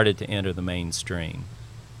started to enter the mainstream.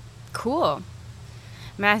 Cool.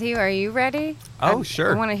 Matthew, are you ready? Oh,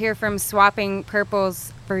 sure. I want to hear from swapping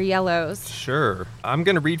purples for yellows. Sure. I'm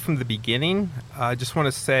going to read from the beginning. I just want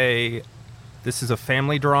to say this is a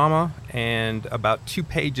family drama, and about 2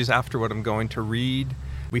 pages after what I'm going to read,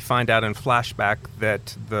 we find out in flashback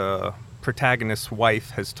that the protagonist's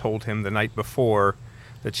wife has told him the night before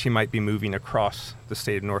that she might be moving across the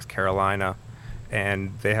state of North Carolina.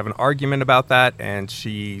 And they have an argument about that, and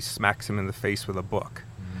she smacks him in the face with a book.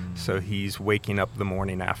 So he's waking up the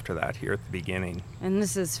morning after that here at the beginning. And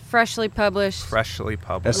this is freshly published. Freshly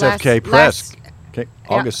published. SFK Press,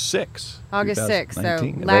 August 6th. August 6th, so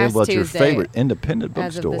 2019. last Available at your Tuesday favorite independent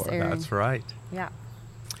as of this bookstore. airing. That's right. Yeah.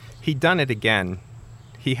 He'd done it again.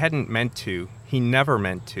 He hadn't meant to. He never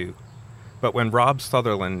meant to. But when Rob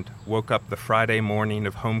Sutherland woke up the Friday morning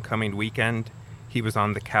of homecoming weekend, he was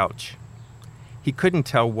on the couch. He couldn't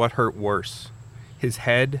tell what hurt worse, his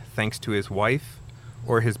head, thanks to his wife,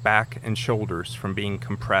 or his back and shoulders from being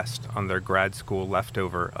compressed on their grad school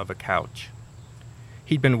leftover of a couch.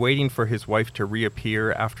 He'd been waiting for his wife to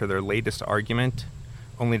reappear after their latest argument,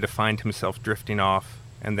 only to find himself drifting off,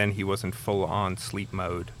 and then he was in full-on sleep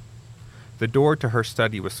mode. The door to her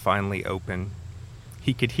study was finally open.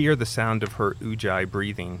 He could hear the sound of her ujjayi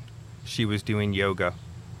breathing. She was doing yoga.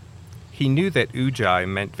 He knew that ujjayi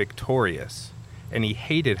meant victorious, and he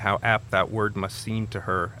hated how apt that word must seem to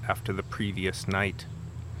her after the previous night.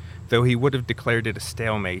 Though he would have declared it a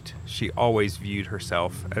stalemate, she always viewed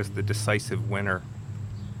herself as the decisive winner.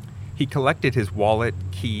 He collected his wallet,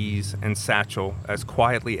 keys, and satchel as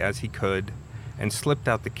quietly as he could and slipped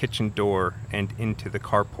out the kitchen door and into the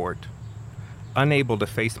carport. Unable to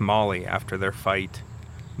face Molly after their fight,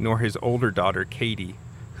 nor his older daughter Katie,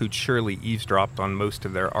 who'd surely eavesdropped on most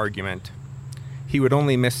of their argument, he would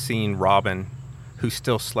only miss seeing Robin, who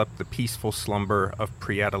still slept the peaceful slumber of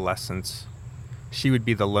pre-adolescence. She would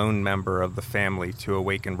be the lone member of the family to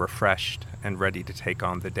awaken refreshed and ready to take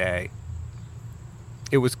on the day.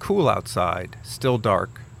 It was cool outside, still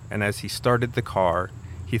dark, and as he started the car,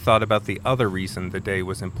 he thought about the other reason the day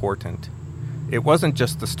was important. It wasn't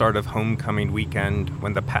just the start of homecoming weekend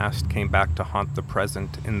when the past came back to haunt the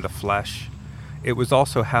present in the flesh. It was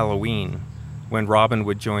also Halloween, when Robin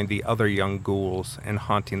would join the other young ghouls in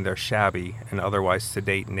haunting their shabby and otherwise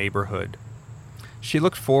sedate neighborhood. She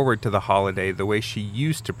looked forward to the holiday the way she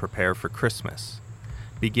used to prepare for Christmas,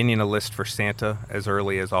 beginning a list for Santa as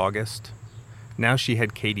early as August. Now she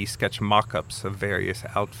had Katie sketch mock-ups of various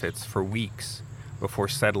outfits for weeks before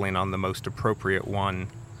settling on the most appropriate one,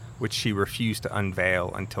 which she refused to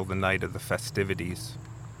unveil until the night of the festivities.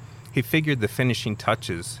 He figured the finishing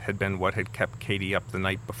touches had been what had kept Katie up the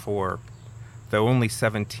night before. Though only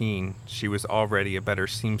 17, she was already a better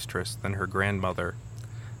seamstress than her grandmother.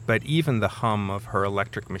 but even the hum of her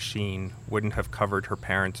electric machine wouldn't have covered her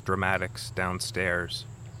parents' dramatics downstairs.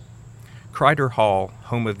 Crider Hall,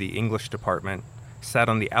 home of the English department, sat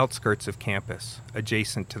on the outskirts of campus,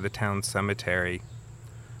 adjacent to the town cemetery.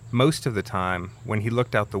 Most of the time, when he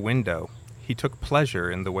looked out the window, he took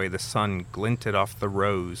pleasure in the way the sun glinted off the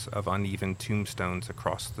rows of uneven tombstones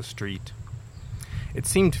across the street. It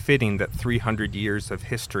seemed fitting that 300 years of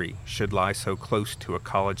history should lie so close to a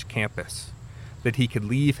college campus, that he could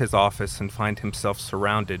leave his office and find himself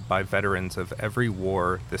surrounded by veterans of every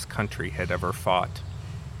war this country had ever fought.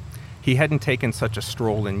 He hadn't taken such a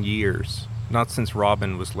stroll in years, not since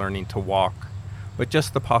Robin was learning to walk, but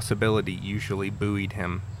just the possibility usually buoyed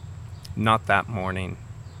him. Not that morning.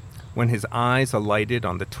 When his eyes alighted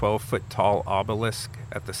on the 12-foot-tall obelisk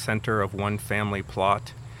at the center of one family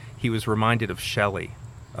plot, he was reminded of Shelley,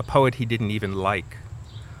 a poet he didn't even like.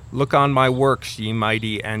 "Look on my works, ye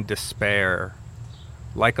mighty, and despair."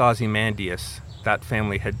 Like Ozymandias, that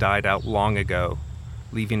family had died out long ago,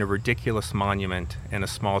 leaving a ridiculous monument and a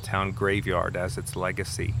small-town graveyard as its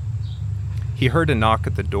legacy. He heard a knock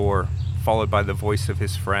at the door, followed by the voice of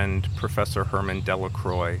his friend, Professor Herman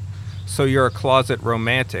Delacroix. "So you're a closet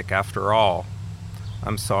romantic, after all."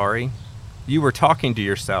 "I'm sorry." "You were talking to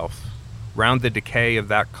yourself. Round the decay of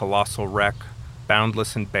that colossal wreck,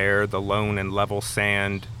 boundless and bare, the lone and level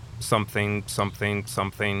sand, something, something,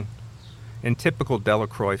 something." In typical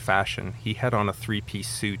Delacroix fashion, he had on a three-piece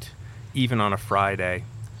suit, even on a Friday,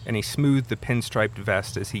 and he smoothed the pinstriped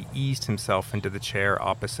vest as he eased himself into the chair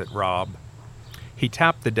opposite Rob. He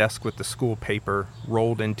tapped the desk with the school paper,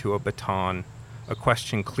 rolled into a baton, a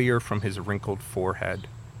question clear from his wrinkled forehead.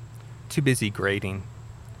 "Too busy grading."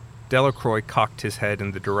 Delacroix cocked his head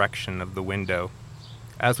in the direction of the window.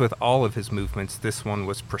 As with all of his movements, this one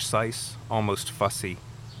was precise, almost fussy.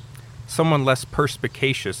 Someone less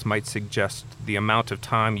perspicacious might suggest the amount of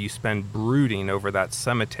time you spend brooding over that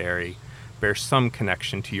cemetery bears some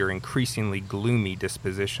connection to your increasingly gloomy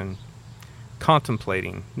disposition.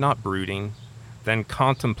 Contemplating, not brooding. Then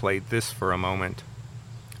contemplate this for a moment.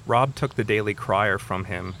 Rob took the Daily Crier from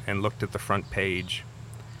him and looked at the front page.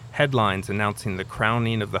 Headlines announcing the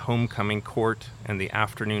crowning of the homecoming court and the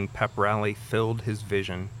afternoon pep rally filled his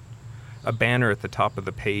vision. A banner at the top of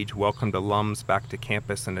the page welcomed alums back to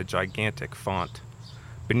campus in a gigantic font.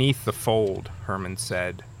 "Beneath the fold," Herman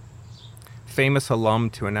said. "Famous alum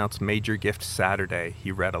to announce major gift Saturday,"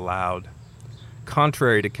 he read aloud.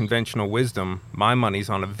 "Contrary to conventional wisdom, my money's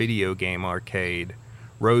on a video game arcade.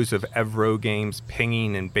 Rows of Evro games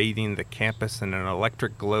pinging and bathing the campus in an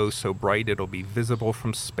electric glow so bright it'll be visible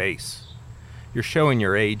from space." "You're showing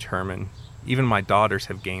your age, Herman. Even my daughters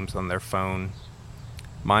have games on their phone."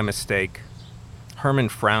 "My mistake." Herman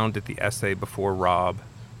frowned at the essay before Rob,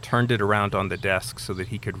 turned it around on the desk so that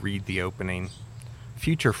he could read the opening.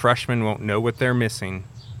 "Future freshmen won't know what they're missing."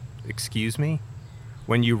 "Excuse me?"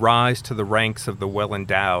 "When you rise to the ranks of the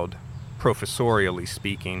well-endowed, professorially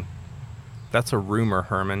speaking." "That's a rumor,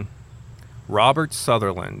 Herman." "Robert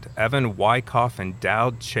Sutherland, Evan Wyckoff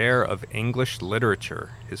Endowed Chair of English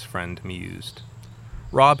Literature," his friend mused.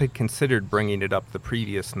 Rob had considered bringing it up the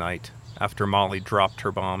previous night, after Molly dropped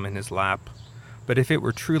her bomb in his lap. But if it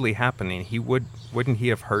were truly happening, wouldn't he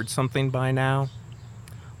have heard something by now?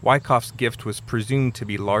 Wyckoff's gift was presumed to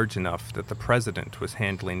be large enough that the president was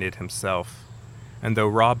handling it himself. And though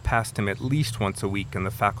Rob passed him at least once a week in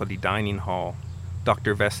the faculty dining hall,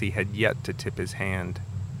 Dr. Vesey had yet to tip his hand.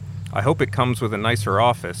 "I hope it comes with a nicer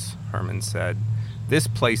office," Herman said. "This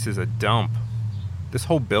place is a dump. This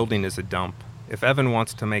whole building is a dump. If Evan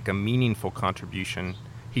wants to make a meaningful contribution,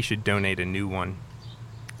 he should donate a new one."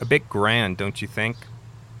 "A bit grand, don't you think?"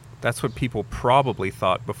 That's what people probably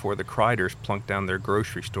thought before the Criders plunked down their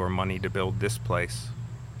grocery store money to build this place.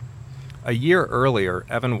 A year earlier,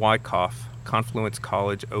 Evan Wyckoff, Confluence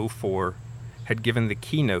College 04, had given the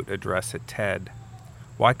keynote address at TED.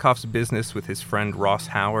 Wyckoff's business with his friend Ross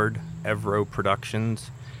Howard, Evro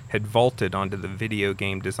Productions, had vaulted onto the video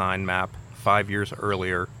game design map 5 years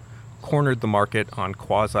earlier, cornered the market on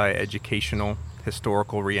quasi-educational,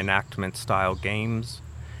 historical reenactment-style games,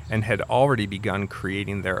 and had already begun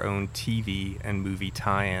creating their own TV and movie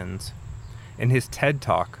tie-ins. In his TED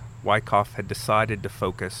Talk, Wyckoff had decided to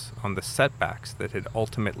focus on the setbacks that had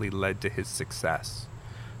ultimately led to his success,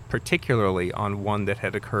 particularly on one that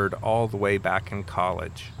had occurred all the way back in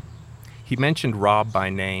college. He mentioned Rob by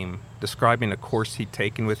name, describing a course he'd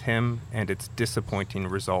taken with him and its disappointing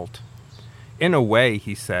result. "In a way,"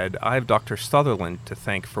 he said, "I have Dr. Sutherland to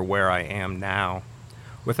thank for where I am now.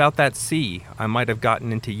 Without that C, I might have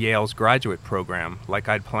gotten into Yale's graduate program like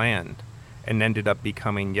I'd planned, and ended up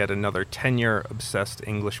becoming yet another tenure-obsessed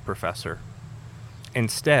English professor.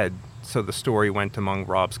 Instead, so the story went among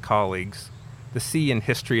Rob's colleagues, the sea and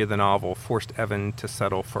history of the novel forced Evan to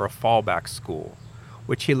settle for a fallback school,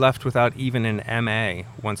 which he left without even an MA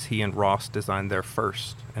once he and Ross designed their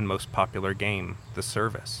first and most popular game, The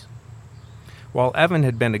Service. While Evan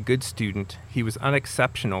had been a good student, he was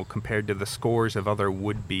unexceptional compared to the scores of other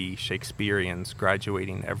would-be Shakespeareans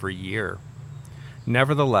graduating every year.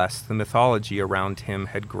 Nevertheless, the mythology around him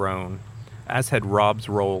had grown, as had Rob's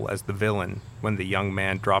role as the villain when the young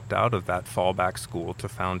man dropped out of that fallback school to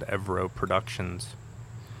found Evro Productions.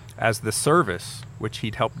 As The Service, which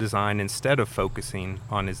he'd helped design instead of focusing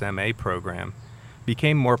on his MA program,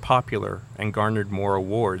 became more popular and garnered more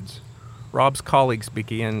awards, Rob's colleagues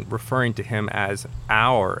began referring to him as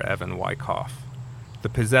our Evan Wyckoff, the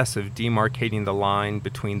possessive demarcating the line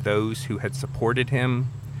between those who had supported him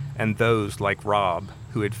and those like Rob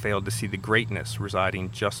who had failed to see the greatness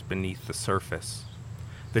residing just beneath the surface.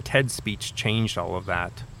 The TED speech changed all of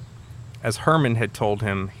that. As Herman had told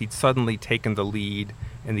him, he'd suddenly taken the lead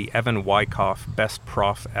in the Evan Wyckoff Best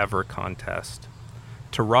Prof Ever contest.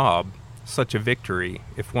 To Rob, such a victory,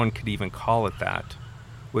 if one could even call it that,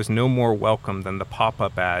 was no more welcome than the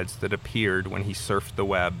pop-up ads that appeared when he surfed the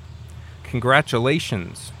web.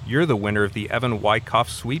 Congratulations, you're the winner of the Evan Wyckoff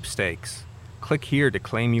sweepstakes. Click here to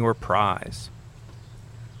claim your prize.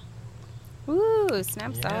 Woo,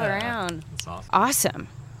 snaps all around. That's awesome. Awesome.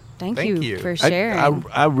 Thank you for I, sharing.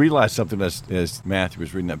 I realized something as Matthew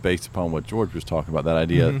was reading that based upon what George was talking about, that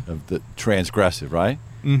idea of the transgressive, right?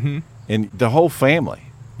 Mm-hmm. And the whole family,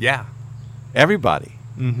 Yeah. everybody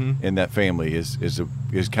Mm-hmm. in that family is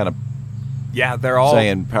kind of Yeah, they're all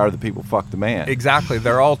saying power of the people, fuck the man. Exactly.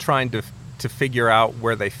 They're all trying to figure out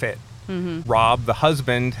where they fit. Rob, the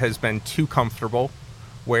husband, has been too comfortable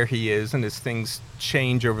where he is, and as things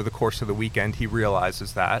change over the course of the weekend, he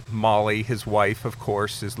realizes that. Molly, his wife, of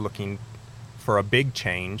course, is looking for a big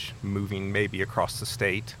change, moving maybe across the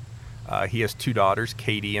state. He has two daughters,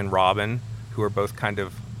 Katie and Robin, who are both kind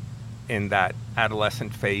of in that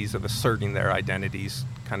adolescent phase of asserting their identities,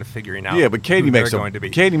 kind of figuring out But Katie who makes they're going to be.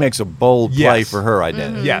 Katie makes a bold play Yes. for her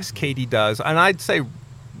identity. Yes, Katie does. And I'd say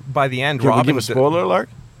by the end, Can we Robin... give a spoiler alert?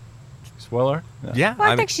 Spoiler? Yeah. well,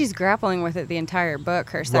 I mean, think she's grappling with it the entire book,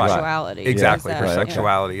 her sexuality. Exactly. So, Her Right, okay.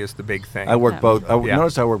 sexuality is the big thing. I work both. I Yeah.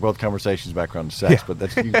 notice I work both conversations background to sex, but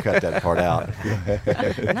that's, you can cut that part out.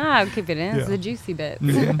 No, I'll keep it in. It's the juicy bits.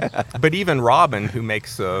 But even Robin, who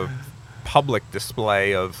makes a public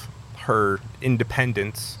display of her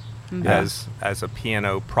independence as a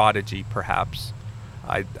piano prodigy, perhaps,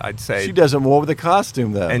 I'd say... She does it more with the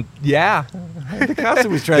costume, though. And yeah, the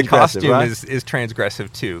costume is the transgressive, costume right? is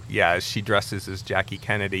transgressive too. Yeah, as she dresses as Jackie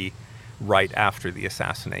Kennedy right after the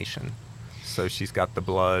assassination. So she's got the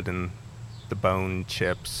blood and the bone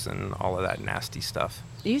chips and all of that nasty stuff.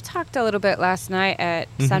 You talked a little bit last night at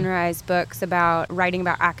Sunrise Books about writing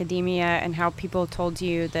about academia and how people told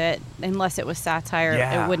you that unless it was satire,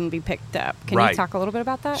 Yeah. it wouldn't be picked up. Can Right. you talk a little bit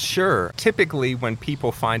about that? Sure. Typically, when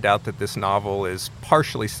people find out that this novel is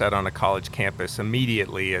partially set on a college campus,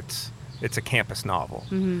 immediately it's a campus novel.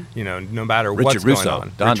 You know, no matter Richard what's Russo, going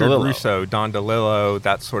on. Don Richard DeLillo. Russo, Don DeLillo,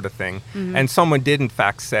 that sort of thing. And someone did, in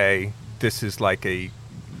fact, say this is like a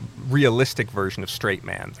realistic version of Straight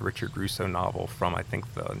Man, the Richard Russo novel from, I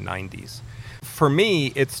think, the 90s. For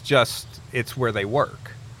me, it's where they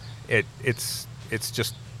work. It's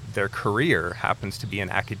just their career happens to be in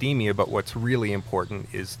academia, but what's really important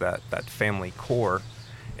is that family core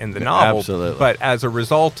in the novel. Absolutely. But as a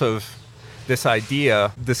result of this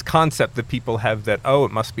idea, this concept that people have that, oh,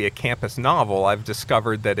 it must be a campus novel, I've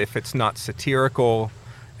discovered that if it's not satirical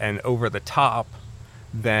and over the top,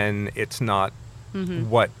 then it's not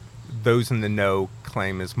what those in the know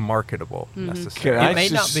claim is marketable necessarily. Can It may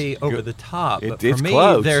not just be go- over the top, but it's for me,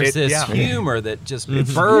 close. there's this Yeah. humor that just Yeah,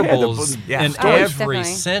 burbles yeah. in Oh, every definitely.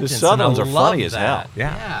 sentence. The Southerns and I are love funny as hell. that.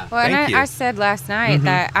 Yeah. Well, and Thank you. I said last night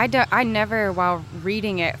that I never, while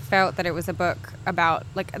reading it, felt that it was a book about,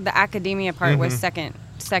 like, the academia part was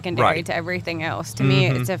secondary Right. to everything else. To me,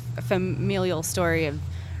 it's a familial story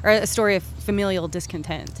or a story of familial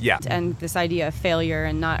discontent. Yeah. And this idea of failure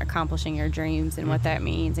and not accomplishing your dreams and what that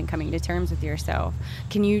means and coming to terms with yourself.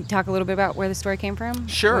 Can you talk a little bit about where the story came from?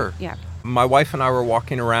 Sure. Yeah. My wife and I were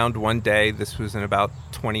walking around one day, this was in about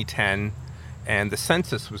 2010, and the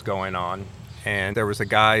census was going on, and there was a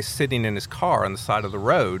guy sitting in his car on the side of the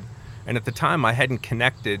road, and at the time I hadn't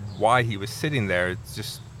connected why he was sitting there. It's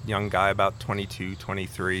just a young guy, about 22,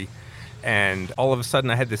 23, and all of a sudden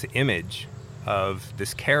I had this image of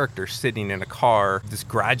this character sitting in a car, this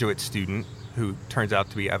graduate student who turns out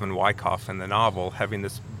to be Evan Wyckoff in the novel, having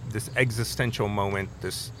this this existential moment,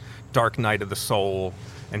 this dark night of the soul,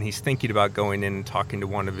 and he's thinking about going in and talking to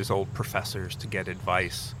one of his old professors to get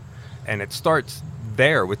advice. And it starts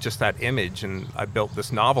there with just that image, and I built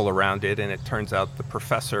this novel around it, and it turns out the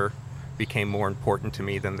professor became more important to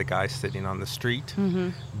me than the guy sitting on the street.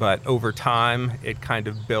 But over time, it kind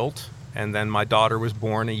of built, and then my daughter was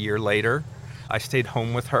born a year later. I stayed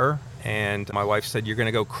home with her, and my wife said, "You're going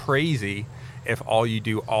to go crazy if all you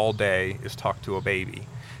do all day is talk to a baby."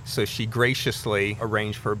 So she graciously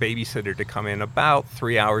arranged for a babysitter to come in about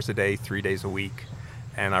 3 hours a day, 3 days a week.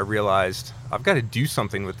 And I realized I've got to do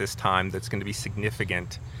something with this time that's going to be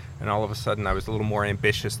significant. And all of a sudden I was a little more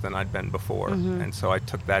ambitious than I'd been before. And so I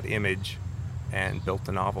took that image and built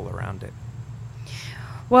a novel around it.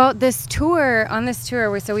 Well, on this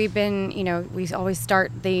tour, so we've been, we always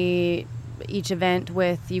start each event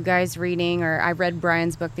with you guys reading, or I read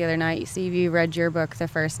Brian's book the other night. Steve, you read your book the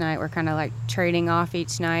first night. We're kind of like trading off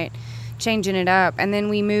each night, changing it up. And then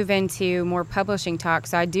we move into more publishing talk.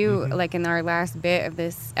 So I do, like in our last bit of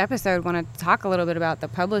this episode, want to talk a little bit about the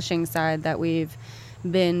publishing side that we've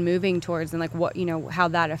been moving towards, and like what, how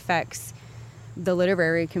that affects the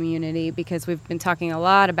literary community, because we've been talking a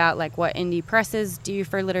lot about like what indie presses do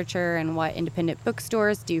for literature and what independent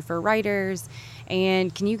bookstores do for writers.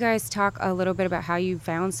 And can you guys talk a little bit about how you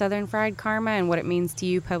found Southern Fried Karma and what it means to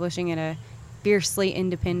you publishing at a fiercely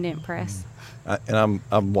independent press? And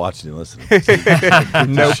I'm watching and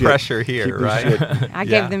listening. No pressure here, right? I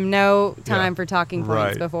gave them no time for talking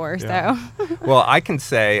points before, so. Well, I can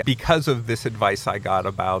say, because of this advice I got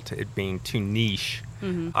about it being too niche,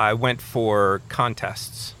 I went for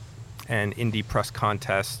contests and indie press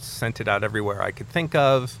contests, sent it out everywhere I could think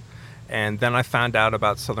of, and then I found out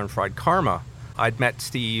about Southern Fried Karma. I'd met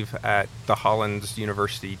Steve at the Hollins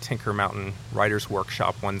University Tinker Mountain Writers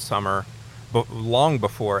Workshop one summer, but long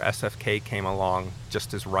before SFK came along,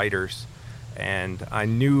 just as writers. And I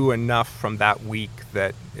knew enough from that week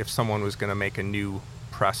that if someone was going to make a new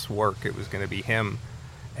press work, it was going to be him.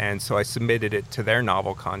 And so I submitted it to their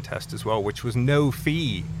novel contest as well, which was no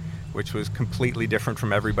fee, which was completely different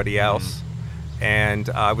from everybody else. And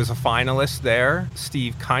I was a finalist there.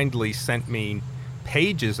 Steve kindly sent me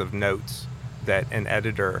pages of notes that an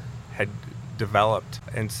editor had developed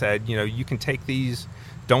and said, you can take these,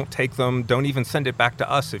 don't take them, don't even send it back to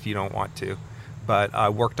us if you don't want to. But I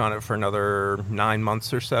worked on it for another 9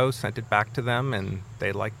 months or so, sent it back to them, and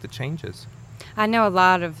they liked the changes. I know a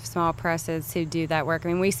lot of small presses who do that work.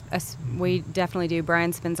 I mean, we definitely do.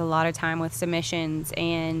 Brian spends a lot of time with submissions,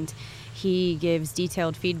 and he gives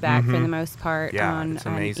detailed feedback for the most part. Yeah, it's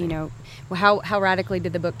amazing. How radically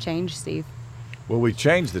did the book change, Steve? Well, we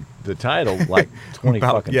changed the title like 20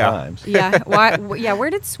 times. Yeah. Why? Yeah. Where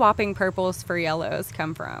did swapping purples for yellows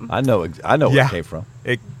come from? I know where it came from.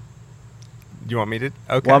 You want me to?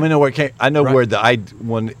 Okay. Well, I know where it came. I know where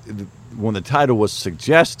when the title was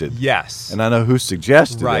suggested. Yes. And I know who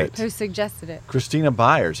suggested it. Who suggested it? Christina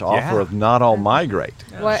Byers, author of Not All Migrate.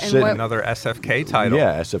 What another SFK title.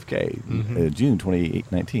 Yeah, SFK, June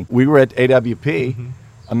 2019. We were at AWP.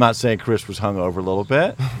 I'm not saying Chris was hungover a little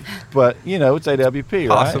bit, but, it's AWP,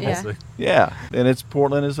 Possible. right? Yeah. And it's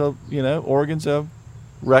Portland is Oregon's a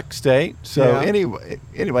rec state. So anyway,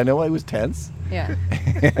 nobody was tense. Yeah.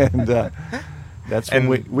 And that's when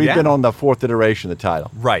we've been on the fourth iteration of the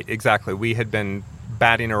title. Right, exactly. We had been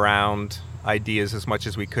batting around ideas as much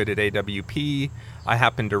as we could at AWP. I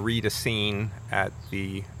happened to read a scene at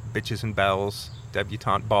the Bitches and Bells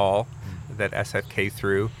debutante ball that SFK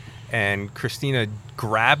threw. And Christina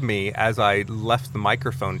grabbed me as I left the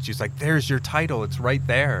microphone. She's like, "There's your title. It's right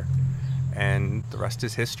there." And the rest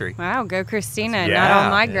is history. Wow, go Christina. Not All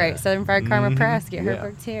Migrate. Southern Fried Karma Press. Get her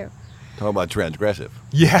book too. Talk about transgressive.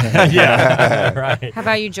 Yeah. Right. How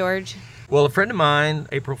about you, George? Well, a friend of mine,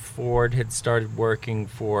 April Ford, had started working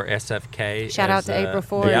for SFK. Shout out to April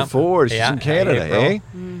Ford. April Ford. She's in Canada, eh?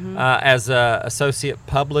 As an associate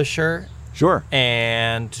publisher. Sure.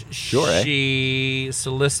 And she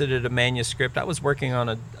solicited a manuscript. I was working on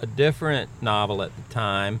a different novel at the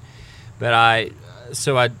time, but I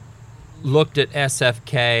looked at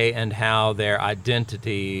SFK and how their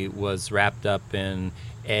identity was wrapped up in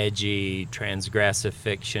edgy, transgressive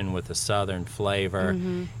fiction with a Southern flavor,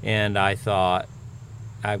 and I thought,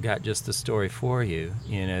 I've got just the story for you.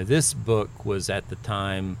 This book was at the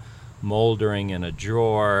time moldering in a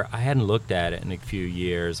drawer. I hadn't looked at it in a few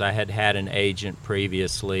years. I had an agent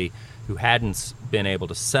previously who hadn't been able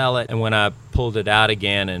to sell it, and when I pulled it out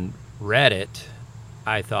again and read it,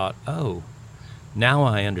 I thought, oh, now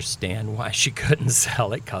I understand why she couldn't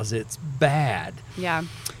sell it, because it's bad. Yeah.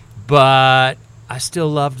 But I still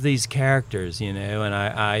loved these characters, and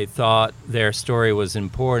I thought their story was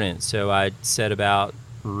important. So I set about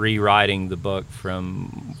rewriting the book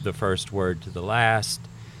from the first word to the last.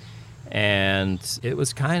 And it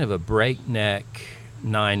was kind of a breakneck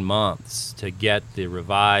 9 months to get the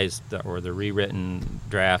revised or the rewritten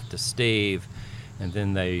draft to Steve. And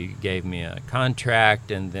then they gave me a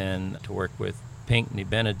contract, and then to work with Pinckney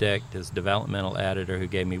Benedict as developmental editor, who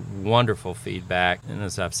gave me wonderful feedback. And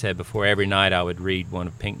as I've said before, every night I would read one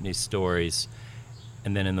of Pinckney's stories,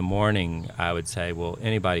 and then in the morning I would say, well,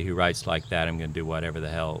 anybody who writes like that, I'm going to do whatever the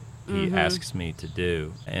hell he asks me to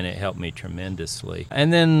do. And it helped me tremendously.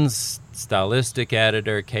 And then stylistic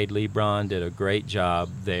editor Cade Lebron did a great job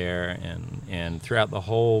there, and throughout the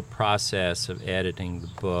whole process of editing the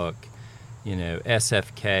book,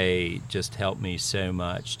 SFK just helped me so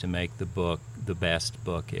much to make the book the best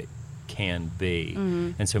book it can be.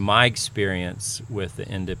 And so my experience with the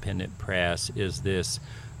independent press is this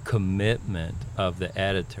commitment of the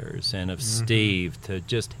editors and of Steve to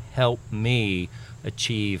just help me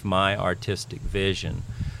achieve my artistic vision.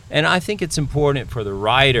 And I think it's important for the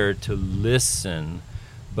writer to listen,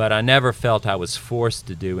 but I never felt I was forced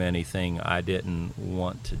to do anything I didn't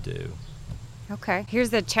want to do. Okay.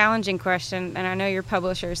 Here's the challenging question, and I know your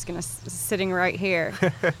publisher is sitting right here,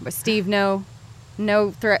 but Steve, no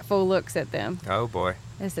threatful looks at them. Oh boy.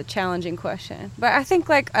 It's a challenging question. But I think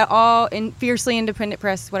all fiercely independent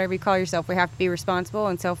press, whatever you call yourself, we have to be responsible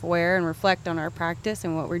and self-aware and reflect on our practice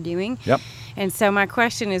and what we're doing. Yep. And so my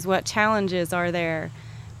question is, what challenges are there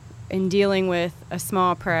in dealing with a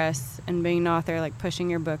small press and being an author, pushing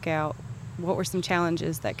your book out? What were some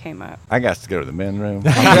challenges that came up? I got to go to the men's room.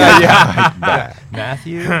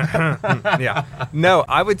 Matthew? Yeah. No,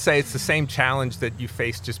 I would say it's the same challenge that you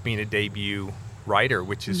face just being a debut writer,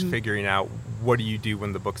 which is figuring out what do you do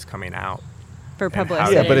when the book's coming out. For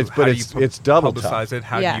publicity. Yeah, but it's double publicize tough. it.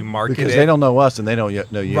 How do you market because it? they don't know us and they don't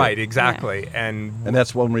know you. Right, exactly. Yeah. And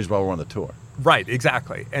that's one reason why we're on the tour. Right,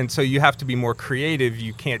 exactly. And so you have to be more creative.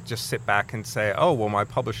 You can't just sit back and say, oh, well, my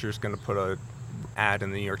publisher's going to put a ad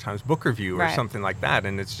in the New York Times Book Review or something like that,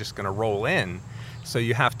 and it's just going to roll in. So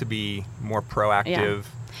you have to be more proactive.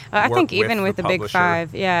 Yeah. I think even with the Big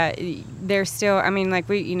Five, they're still, I'm not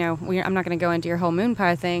going to go into your whole Moon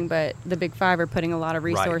Pie thing, but the Big Five are putting a lot of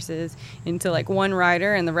resources into one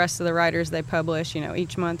writer, and the rest of the writers they publish,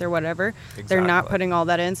 each month or whatever. Exactly. They're not putting all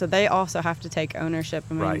that in, so they also have to take ownership.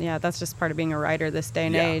 That's just part of being a writer this day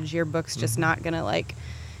and age. Your book's just not going to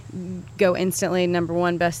go instantly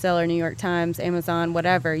 #1 bestseller, New York Times, Amazon,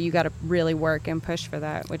 whatever. You got to really work and push for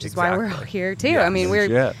that, which is why we're all here too.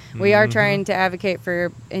 Yes. We are trying to advocate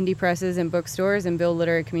for indie presses and bookstores and build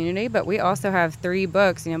literary community, but we also have 3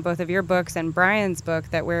 books, both of your books and Brian's book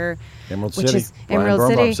that we're Emerald which City, is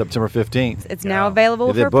Emerald City, September 15th. It's now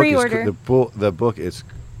available for pre-order. The book is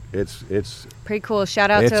it's pretty cool.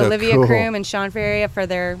 Shout out to Olivia Kroom and Sean Ferrier for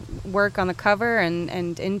their work on the cover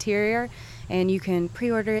and interior. And you can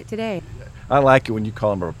pre-order it today. I like it when you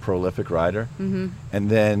call him a prolific writer, and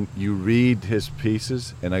then you read his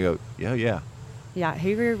pieces, and I go, yeah. Yeah,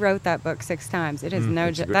 he rewrote that book 6 times. It is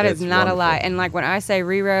that is not wonderful. a lie. And when I say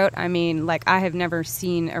rewrote, I mean I have never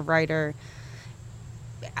seen a writer.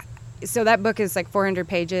 So that book is 400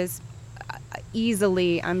 pages.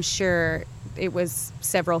 Easily, I'm sure it was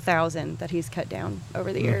several thousand that he's cut down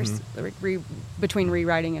over the years between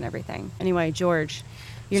rewriting and everything. Anyway, George.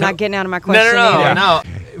 You're not getting out of my question either. No.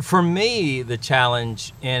 For me, the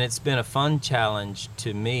challenge, and it's been a fun challenge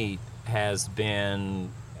to me, has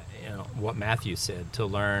been what Matthew said, to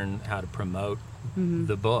learn how to promote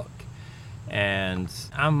the book. And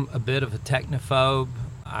I'm a bit of a technophobe.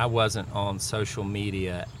 I wasn't on social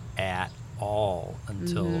media at all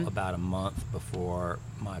until about a month before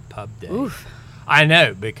my pub day. Oof. I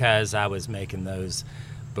know, because I was making those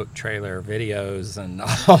book trailer videos and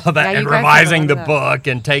all of that, and revising the book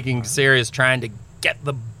and taking serious, trying to get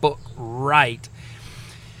the book right.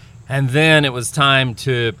 And then it was time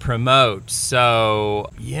to promote.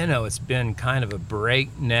 So, it's been kind of a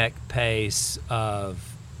breakneck pace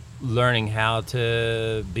of learning how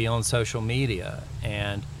to be on social media.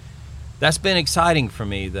 And that's been exciting for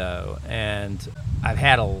me, though. And I've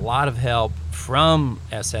had a lot of help from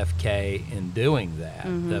SFK in doing that.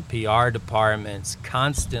 The PR department's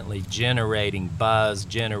constantly generating buzz,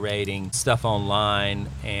 generating stuff online.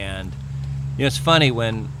 And it's funny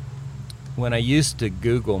when I used to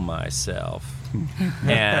Google myself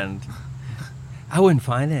and I wouldn't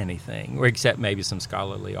find anything, or except maybe some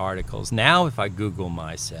scholarly articles. Now if I Google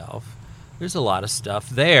myself, there's a lot of stuff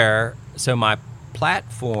there. So my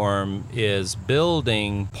platform is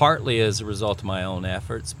building partly as a result of my own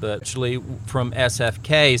efforts, but actually from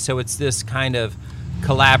SFK. So it's this kind of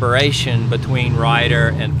collaboration between writer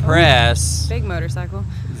and press Big motorcycle.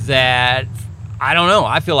 that I don't know.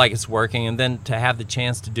 I feel like it's working. And then to have the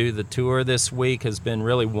chance to do the tour this week has been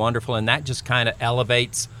really wonderful. And that just kind of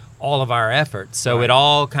elevates all of our efforts. So it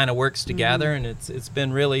all kind of works together, and it's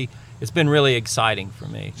been really exciting for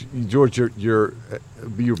me. George, you're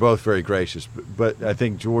both very gracious, but I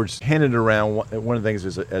think George hinted around one of the things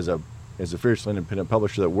as a fiercely independent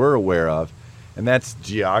publisher that we're aware of, and that's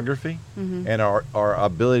geography and our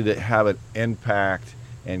ability to have an impact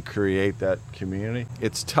and create that community.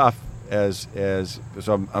 It's tough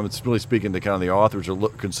so I'm really speaking to kind of the authors or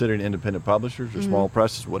considering independent publishers or small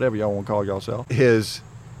presses, whatever y'all want to call yourself, is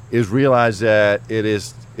realize that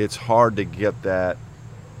it's hard to get that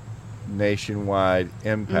nationwide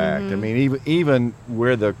impact. I mean, even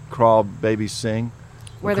where the crawbabies sing,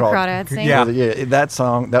 Where the crawdads sing. Yeah, that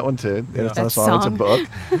song, that one too. Yeah. It's not a song, it's a book.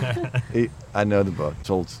 I know the book.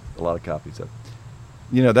 Sold a lot of copies of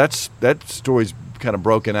it. That story's kind of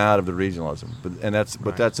broken out of the regionalism,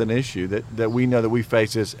 but that's an issue that we know that we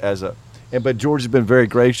face this but George has been very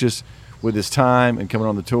gracious with his time and coming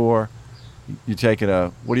on the tour. You're taking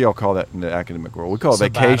what do y'all call that in the academic world? We call it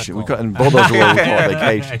vacation. In Bulldozer world, we call it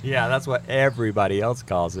vacation. Yeah, that's what everybody else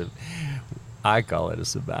calls it. I call it a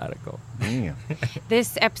sabbatical. Damn.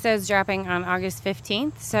 This episode's dropping on August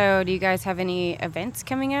 15th. So do you guys have any events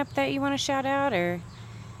coming up that you want to shout out, or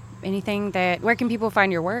anything where can people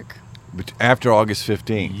find your work? But after August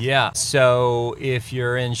 15th. Yeah, so if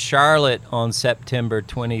you're in Charlotte on September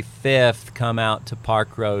 25th, come out to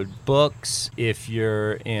Park Road Books. If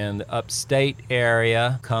you're in the upstate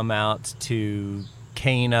area, come out to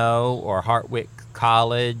Kano or Hartwick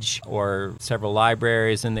College or several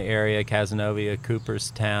libraries in the area, Cazenovia,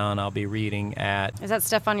 Cooperstown. I'll be reading at. Is that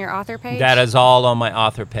stuff on your author page? That is all on my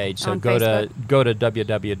author page. So on go Facebook? to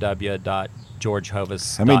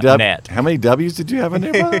www.georgehovis.net. How many W's did you have in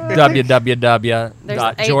there?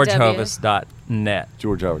 www.georgehovis.net.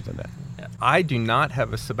 GeorgeHovis.net. I do not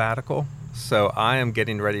have a sabbatical, so I am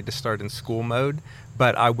getting ready to start in school mode.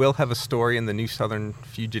 But I will have a story in the New Southern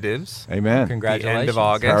Fugitives. Amen. Congratulations. The end of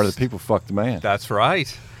August. Power of the people, fuck the man. That's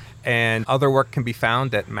right. And other work can be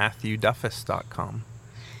found at MatthewDuffus.com.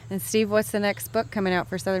 And Steve, what's the next book coming out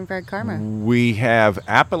for Southern Fried Karma? We have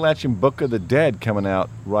Appalachian Book of the Dead coming out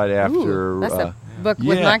right after. That's a book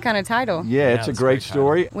with my kind of title. Yeah, it's a great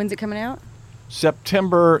story. When's it coming out?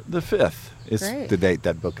 September the 5th is Great. the date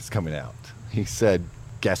that book is coming out. He said,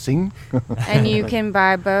 guessing. And you can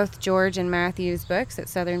buy both George and Matthew's books at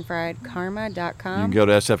southernfriedkarma.com. You can go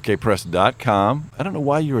to sfkpress.com. I don't know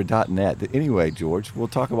why you were .net. Anyway, George, we'll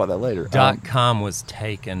talk about that later. .com was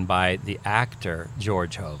taken by the actor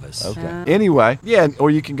George Hovis. Okay. Anyway, yeah,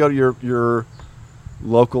 or you can go to your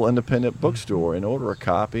local independent bookstore and order a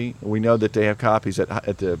copy. We know that they have copies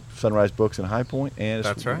at the Sunrise Books in High Point, and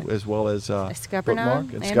That's right. as well as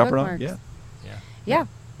Scuppernong and and Scuppernong, Bookmarks. yeah.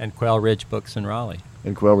 And Quail Ridge Books in Raleigh.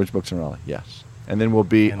 And Quail Ridge Books in Raleigh, yes. And then we'll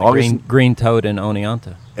be And August Green Toad in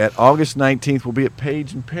Oneonta. At August 19th, we'll be at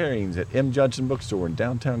Page and Pairings at M. Judson Bookstore in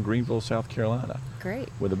downtown Greenville, South Carolina, Great.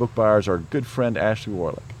 where the book buyer is our good friend Ashley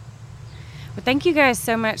Warlick. Well, thank you guys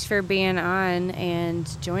so much for being on and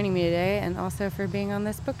joining me today, and also for being on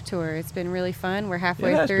this book tour. It's been really fun. We're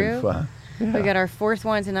halfway Yeah, through. it's been fun. Yeah. We got our fourth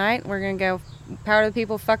one tonight. We're going to go Power to the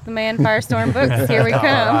People, Fuck the Man, Firestorm Books. Here we come.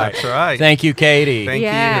 That's right. Thank you, Katie. Thank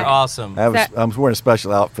Yeah. You're awesome. I'm wearing a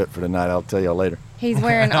special outfit for tonight. I'll tell y'all later. He's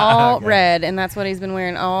wearing all red, and that's what he's been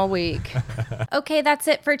wearing all week. Okay, that's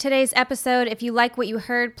it for today's episode. If you like what you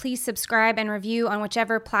heard, please subscribe and review on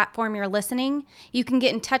whichever platform you're listening. You can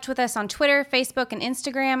get in touch with us on Twitter, Facebook, and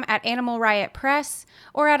Instagram at Animal Riot Press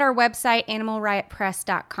or at our website,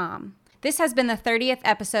 animalriotpress.com. This has been the 30th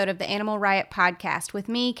episode of the Animal Riot Podcast with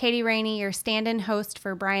me, Katie Rainey, your stand-in host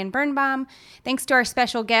for Brian Birnbaum. Thanks to our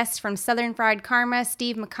special guests from Southern Fried Karma,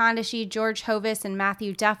 Steve McConaughey, George Hovis, and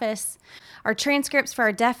Matthew Duffus. Our transcripts for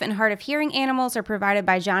our deaf and hard of hearing animals are provided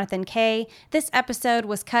by Jonathan Kay. This episode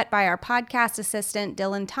was cut by our podcast assistant,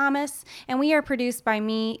 Dylan Thomas, and we are produced by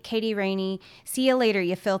me, Katie Rainey. See you later,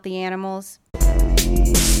 you filthy animals.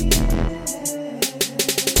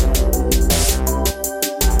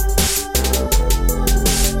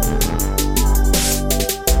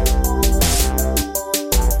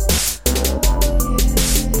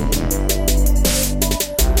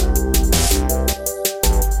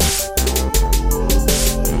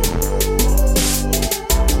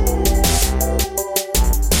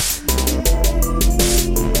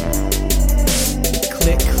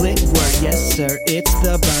 Click, click, word, yes sir, it's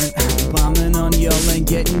the burn. Bombing on y'all and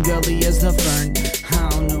getting gully as the fern. I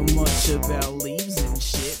don't know much about Lee.